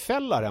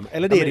dödsfälla hemma.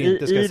 Eller det är det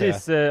inte, ska jag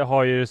säga. Iris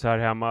har ju så här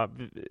hemma,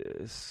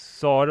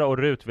 Sara och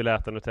Rut vill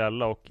äta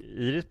Nutella, och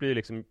Iris blir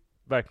liksom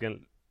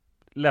verkligen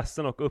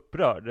ledsen och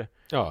upprörd.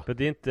 Ja. För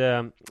det är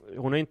inte,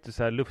 hon är inte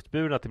så här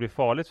luftburen att det blir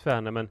farligt för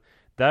henne, men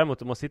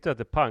däremot om man sitter och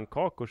äter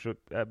pannkakor så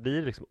blir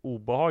det liksom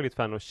obehagligt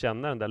för henne att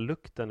känna den där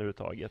lukten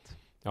överhuvudtaget.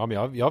 Ja,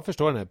 men jag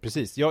förstår henne,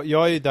 precis. Jag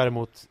är ju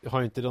däremot,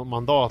 har inte någon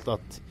mandat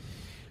att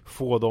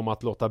få dem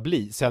att låta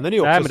bli. Sen är det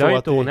ju också så att... Nej, men det har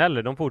inte hon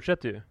heller, de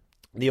fortsätter ju.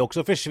 Det är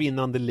också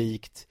försvinnande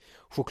likt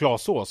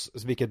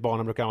chokladsås, vilket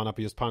barnen brukar använda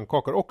på just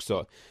pannkakor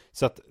också.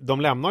 Så att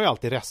de lämnar ju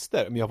alltid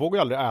rester. Men jag vågar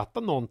ju aldrig äta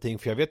någonting,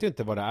 för jag vet ju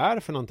inte vad det är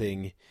för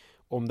någonting.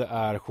 Om det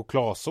är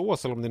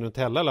chokladsås eller om det är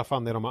Nutella, eller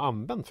fan det de har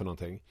använt för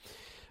någonting.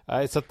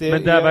 Så att det,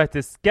 men det var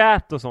inte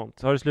scat och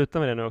sånt. Har du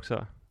slutat med det nu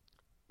också?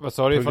 Vad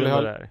sa du? Ifall jag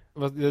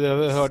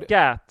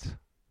hörde...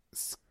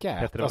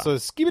 Scat. Alltså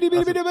scat.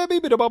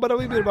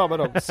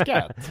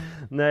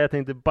 Nej, jag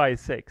tänkte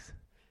bajsex.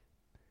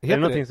 Är det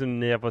någonting som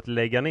ni har fått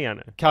lägga ner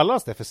nu?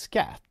 Kallas det för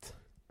scat?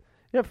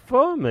 Jag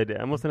för mig det.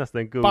 Jag måste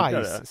nästan googla det.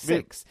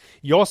 Bajsex.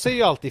 Jag säger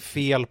ju alltid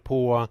fel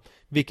på,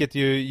 vilket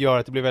ju gör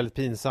att det blir väldigt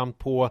pinsamt,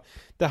 på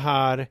det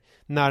här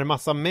när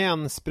massa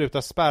män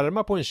sprutar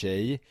sperma på en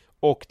tjej,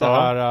 och det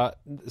här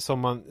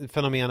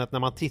fenomenet när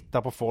man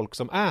tittar på folk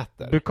som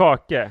äter.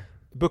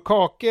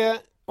 Bukake.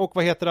 Och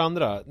vad heter det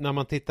andra när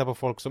man tittar på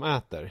folk som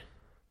äter?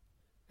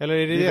 Eller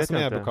är det som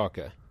är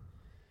bukake?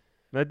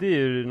 Men det är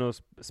ju någon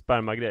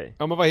spermagrej.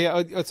 Ja,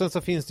 men sen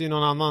så finns det ju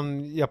någon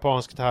annan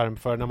japansk term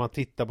för när man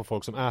tittar på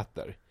folk som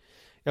äter.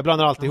 Jag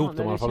blandar alltid ihop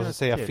dem i alla fall, och så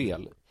säger jag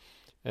fel.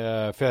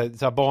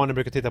 För barnen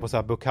brukar titta på så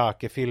här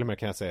bukkake-filmer,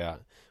 kan jag säga.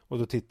 Och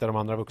då tittar de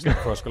andra vuxna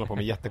på förskolan på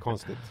mig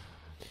jättekonstigt.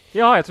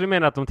 Ja, jag tror du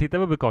menar att de tittar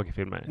på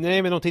bukkake-filmer.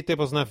 Nej, men de tittar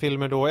på såna här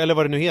filmer då, eller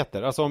vad det nu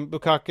heter. Alltså om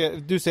bukkake,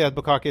 du säger att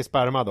bukkake är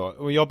sperma då,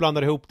 och jag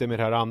blandar ihop det med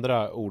det här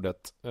andra ordet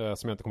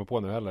som jag inte kommer på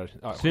nu heller.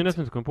 Ja, synd att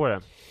du inte kommer på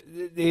det.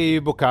 Det är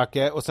ju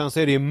bukkake, och sen så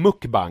är det ju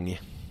mukbang.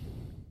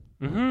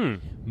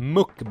 Mhm.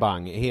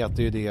 Mukbang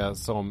heter ju det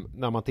som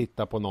när man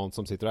tittar på någon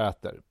som sitter och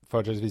äter.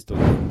 Företrädesvis då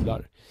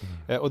nudlar.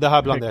 Och det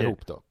här blandar jag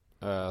ihop då.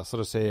 Så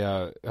då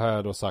har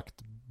jag då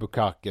sagt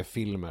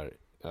bukkake-filmer.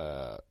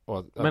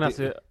 Men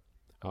alltså,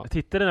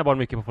 tittar dina barn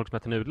mycket på folk som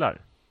äter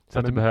nudlar? Så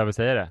att du behöver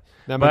säga det.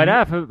 Nej, vad är det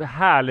här för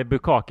härlig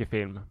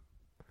bukkake-film?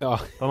 Ja.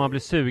 Om man blir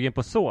sugen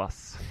på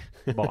sås,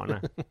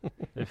 barnet.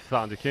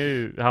 Fan, du kan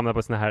ju hamna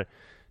på sån här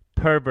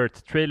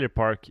pervert trailer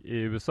park i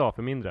USA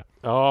för mindre.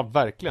 Ja,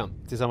 verkligen.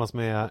 Tillsammans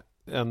med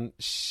en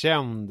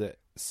känd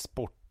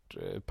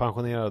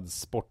pensionerad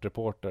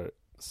sportreporter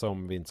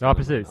som vi inte ska. Ja,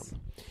 precis.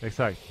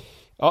 Exakt.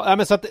 Ja,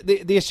 men så att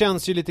det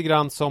känns ju lite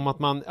grann som att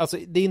man, alltså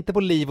det är inte på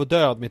liv och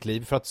död mitt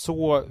liv, för att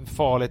så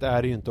farligt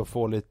är det ju inte att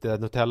få lite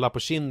Nutella på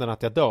kinden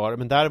att jag dör,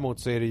 men däremot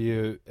så är det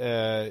ju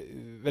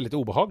väldigt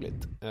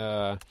obehagligt.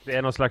 Det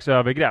är någon slags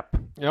övergrepp.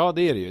 Ja,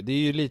 det är det ju. Det är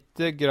ju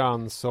lite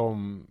grann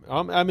som,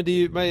 ja men det är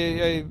ju,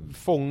 jag är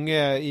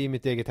fånge i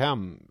mitt eget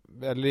hem.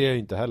 Eller det är ju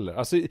inte heller.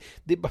 Alltså,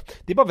 det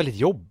är bara väldigt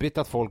jobbigt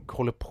att folk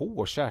håller på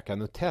och käka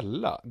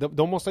Nutella.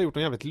 De måste ha gjort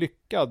en jävligt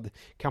lyckad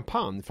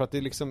kampanj, för att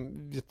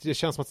det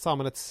känns som att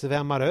samhället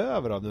svämmar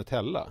över av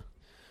Nutella.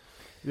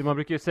 Man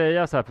brukar ju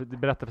säga så här,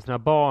 berätta för sina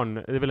barn,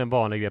 det är väl en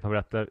vanlig grej att man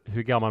berättar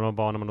hur gammal man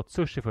var när man åt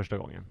sushi första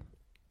gången.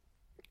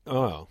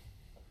 Ja.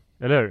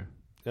 Eller hur?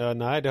 Ja,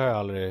 nej, det har jag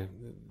aldrig.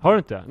 Har du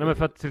inte? Nej, men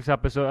för att till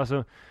exempel så,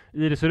 alltså,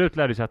 Iris och Rut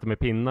lärde sig äta med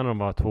pinnar när de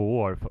var 2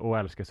 år och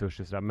älskar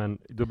sushi sådär. Men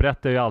då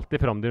berättar jag ju alltid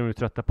för dem, det är de ju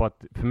trötta på,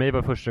 att för mig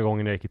var det första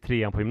gången jag gick i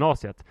 3:an på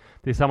gymnasiet.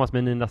 Tillsammans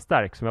med Nina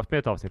Stark som jag haft med i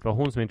ett avsnitt, var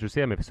hon som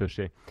introducerade mig för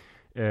sushi.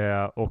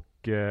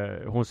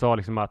 Hon sa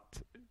liksom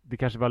att det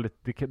kanske var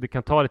det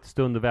kan ta lite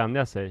stund att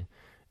vänja sig.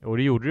 Och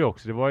det gjorde det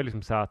också. Det var ju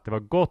liksom så att det var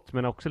gott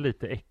men också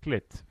lite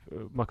äckligt.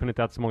 Man kunde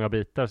inte äta så många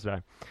bitar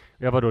sådär.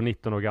 Jag var då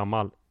 19 år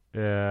gammal.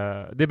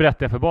 Det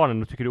berättar jag för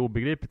barnen och tycker det är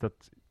obegripligt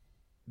att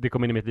det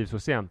kom in i mitt liv så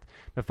sent.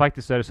 Men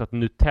faktiskt så är det så att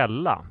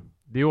Nutella,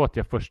 det åt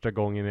jag första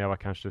gången när jag var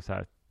kanske så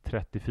här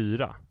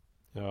 34.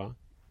 Ja.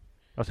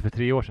 Alltså för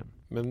 3 år sedan.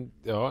 Men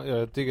ja,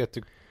 jag tycker att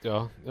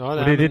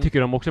det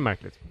tycker de också är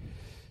märkligt.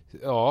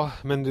 Ja,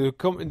 men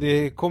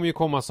det kommer ju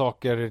komma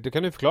saker, det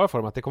kan du förklara för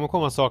dem, att det kommer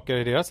komma saker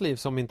i deras liv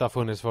som inte har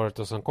funnits förut,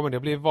 och sen kommer det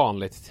bli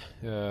vanligt.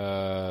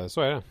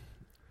 Så är det.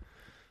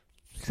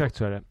 Exakt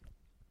så är det.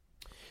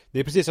 Det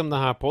är precis som den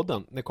här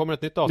podden. Det kommer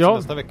ett nytt avsnitt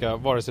nästa vecka,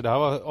 vare sig det här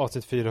var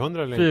avsnitt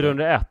 400 eller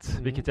 401,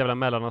 vilket jävla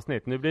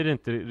mellanavsnitt. Nu blir det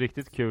inte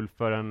riktigt kul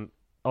förrän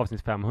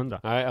avsnitt 500.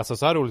 Nej, alltså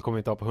så här roligt kommer vi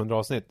inte ha på 100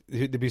 avsnitt.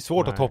 Det blir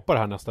svårt att toppa det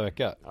här nästa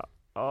vecka.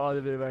 Ja,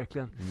 det blir det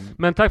verkligen.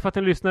 Men tack för att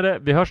ni lyssnade.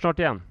 Vi hörs snart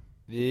igen.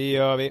 Det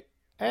gör vi.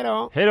 Hej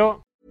då! Hej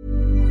då!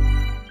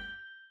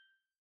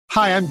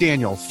 Hi, I'm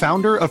Daniel,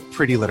 founder of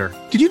Pretty Litter.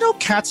 Did you know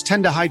cats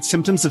tend to hide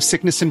symptoms of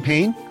sickness and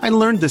pain? I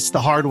learned this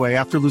the hard way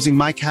after losing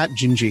my cat,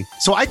 Gingy.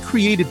 So I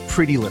created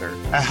Pretty Litter,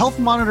 a health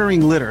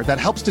monitoring litter that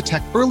helps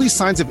detect early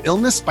signs of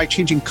illness by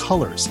changing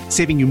colors,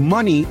 saving you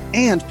money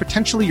and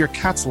potentially your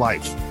cat's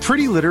life.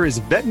 Pretty Litter is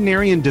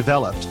veterinarian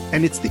developed,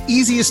 and it's the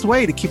easiest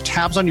way to keep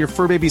tabs on your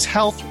fur baby's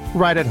health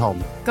right at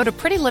home. Go to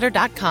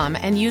prettylitter.com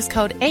and use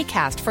code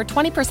ACAST for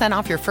 20%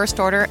 off your first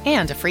order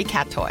and a free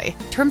cat toy.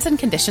 Terms and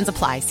conditions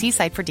apply. See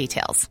site for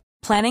details.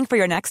 Planning for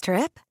your next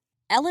trip?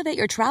 Elevate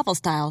your travel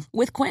style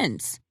with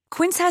Quince.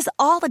 Quince has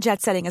all the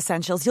jet-setting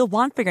essentials you'll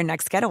want for your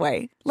next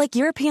getaway, like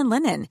European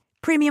linen,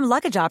 premium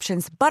luggage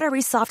options,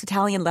 buttery soft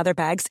Italian leather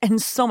bags,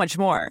 and so much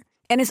more.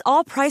 And is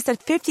all priced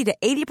at 50 to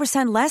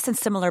 80% less than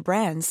similar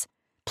brands.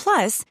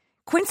 Plus,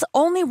 Quince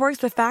only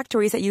works with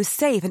factories that use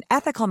safe and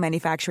ethical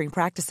manufacturing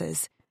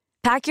practices.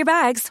 Pack your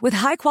bags with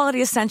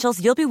high-quality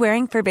essentials you'll be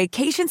wearing for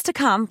vacations to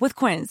come with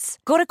Quince.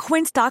 Go to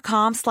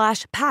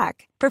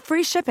quince.com/pack for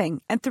free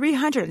shipping and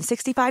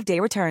 365-day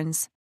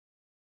returns.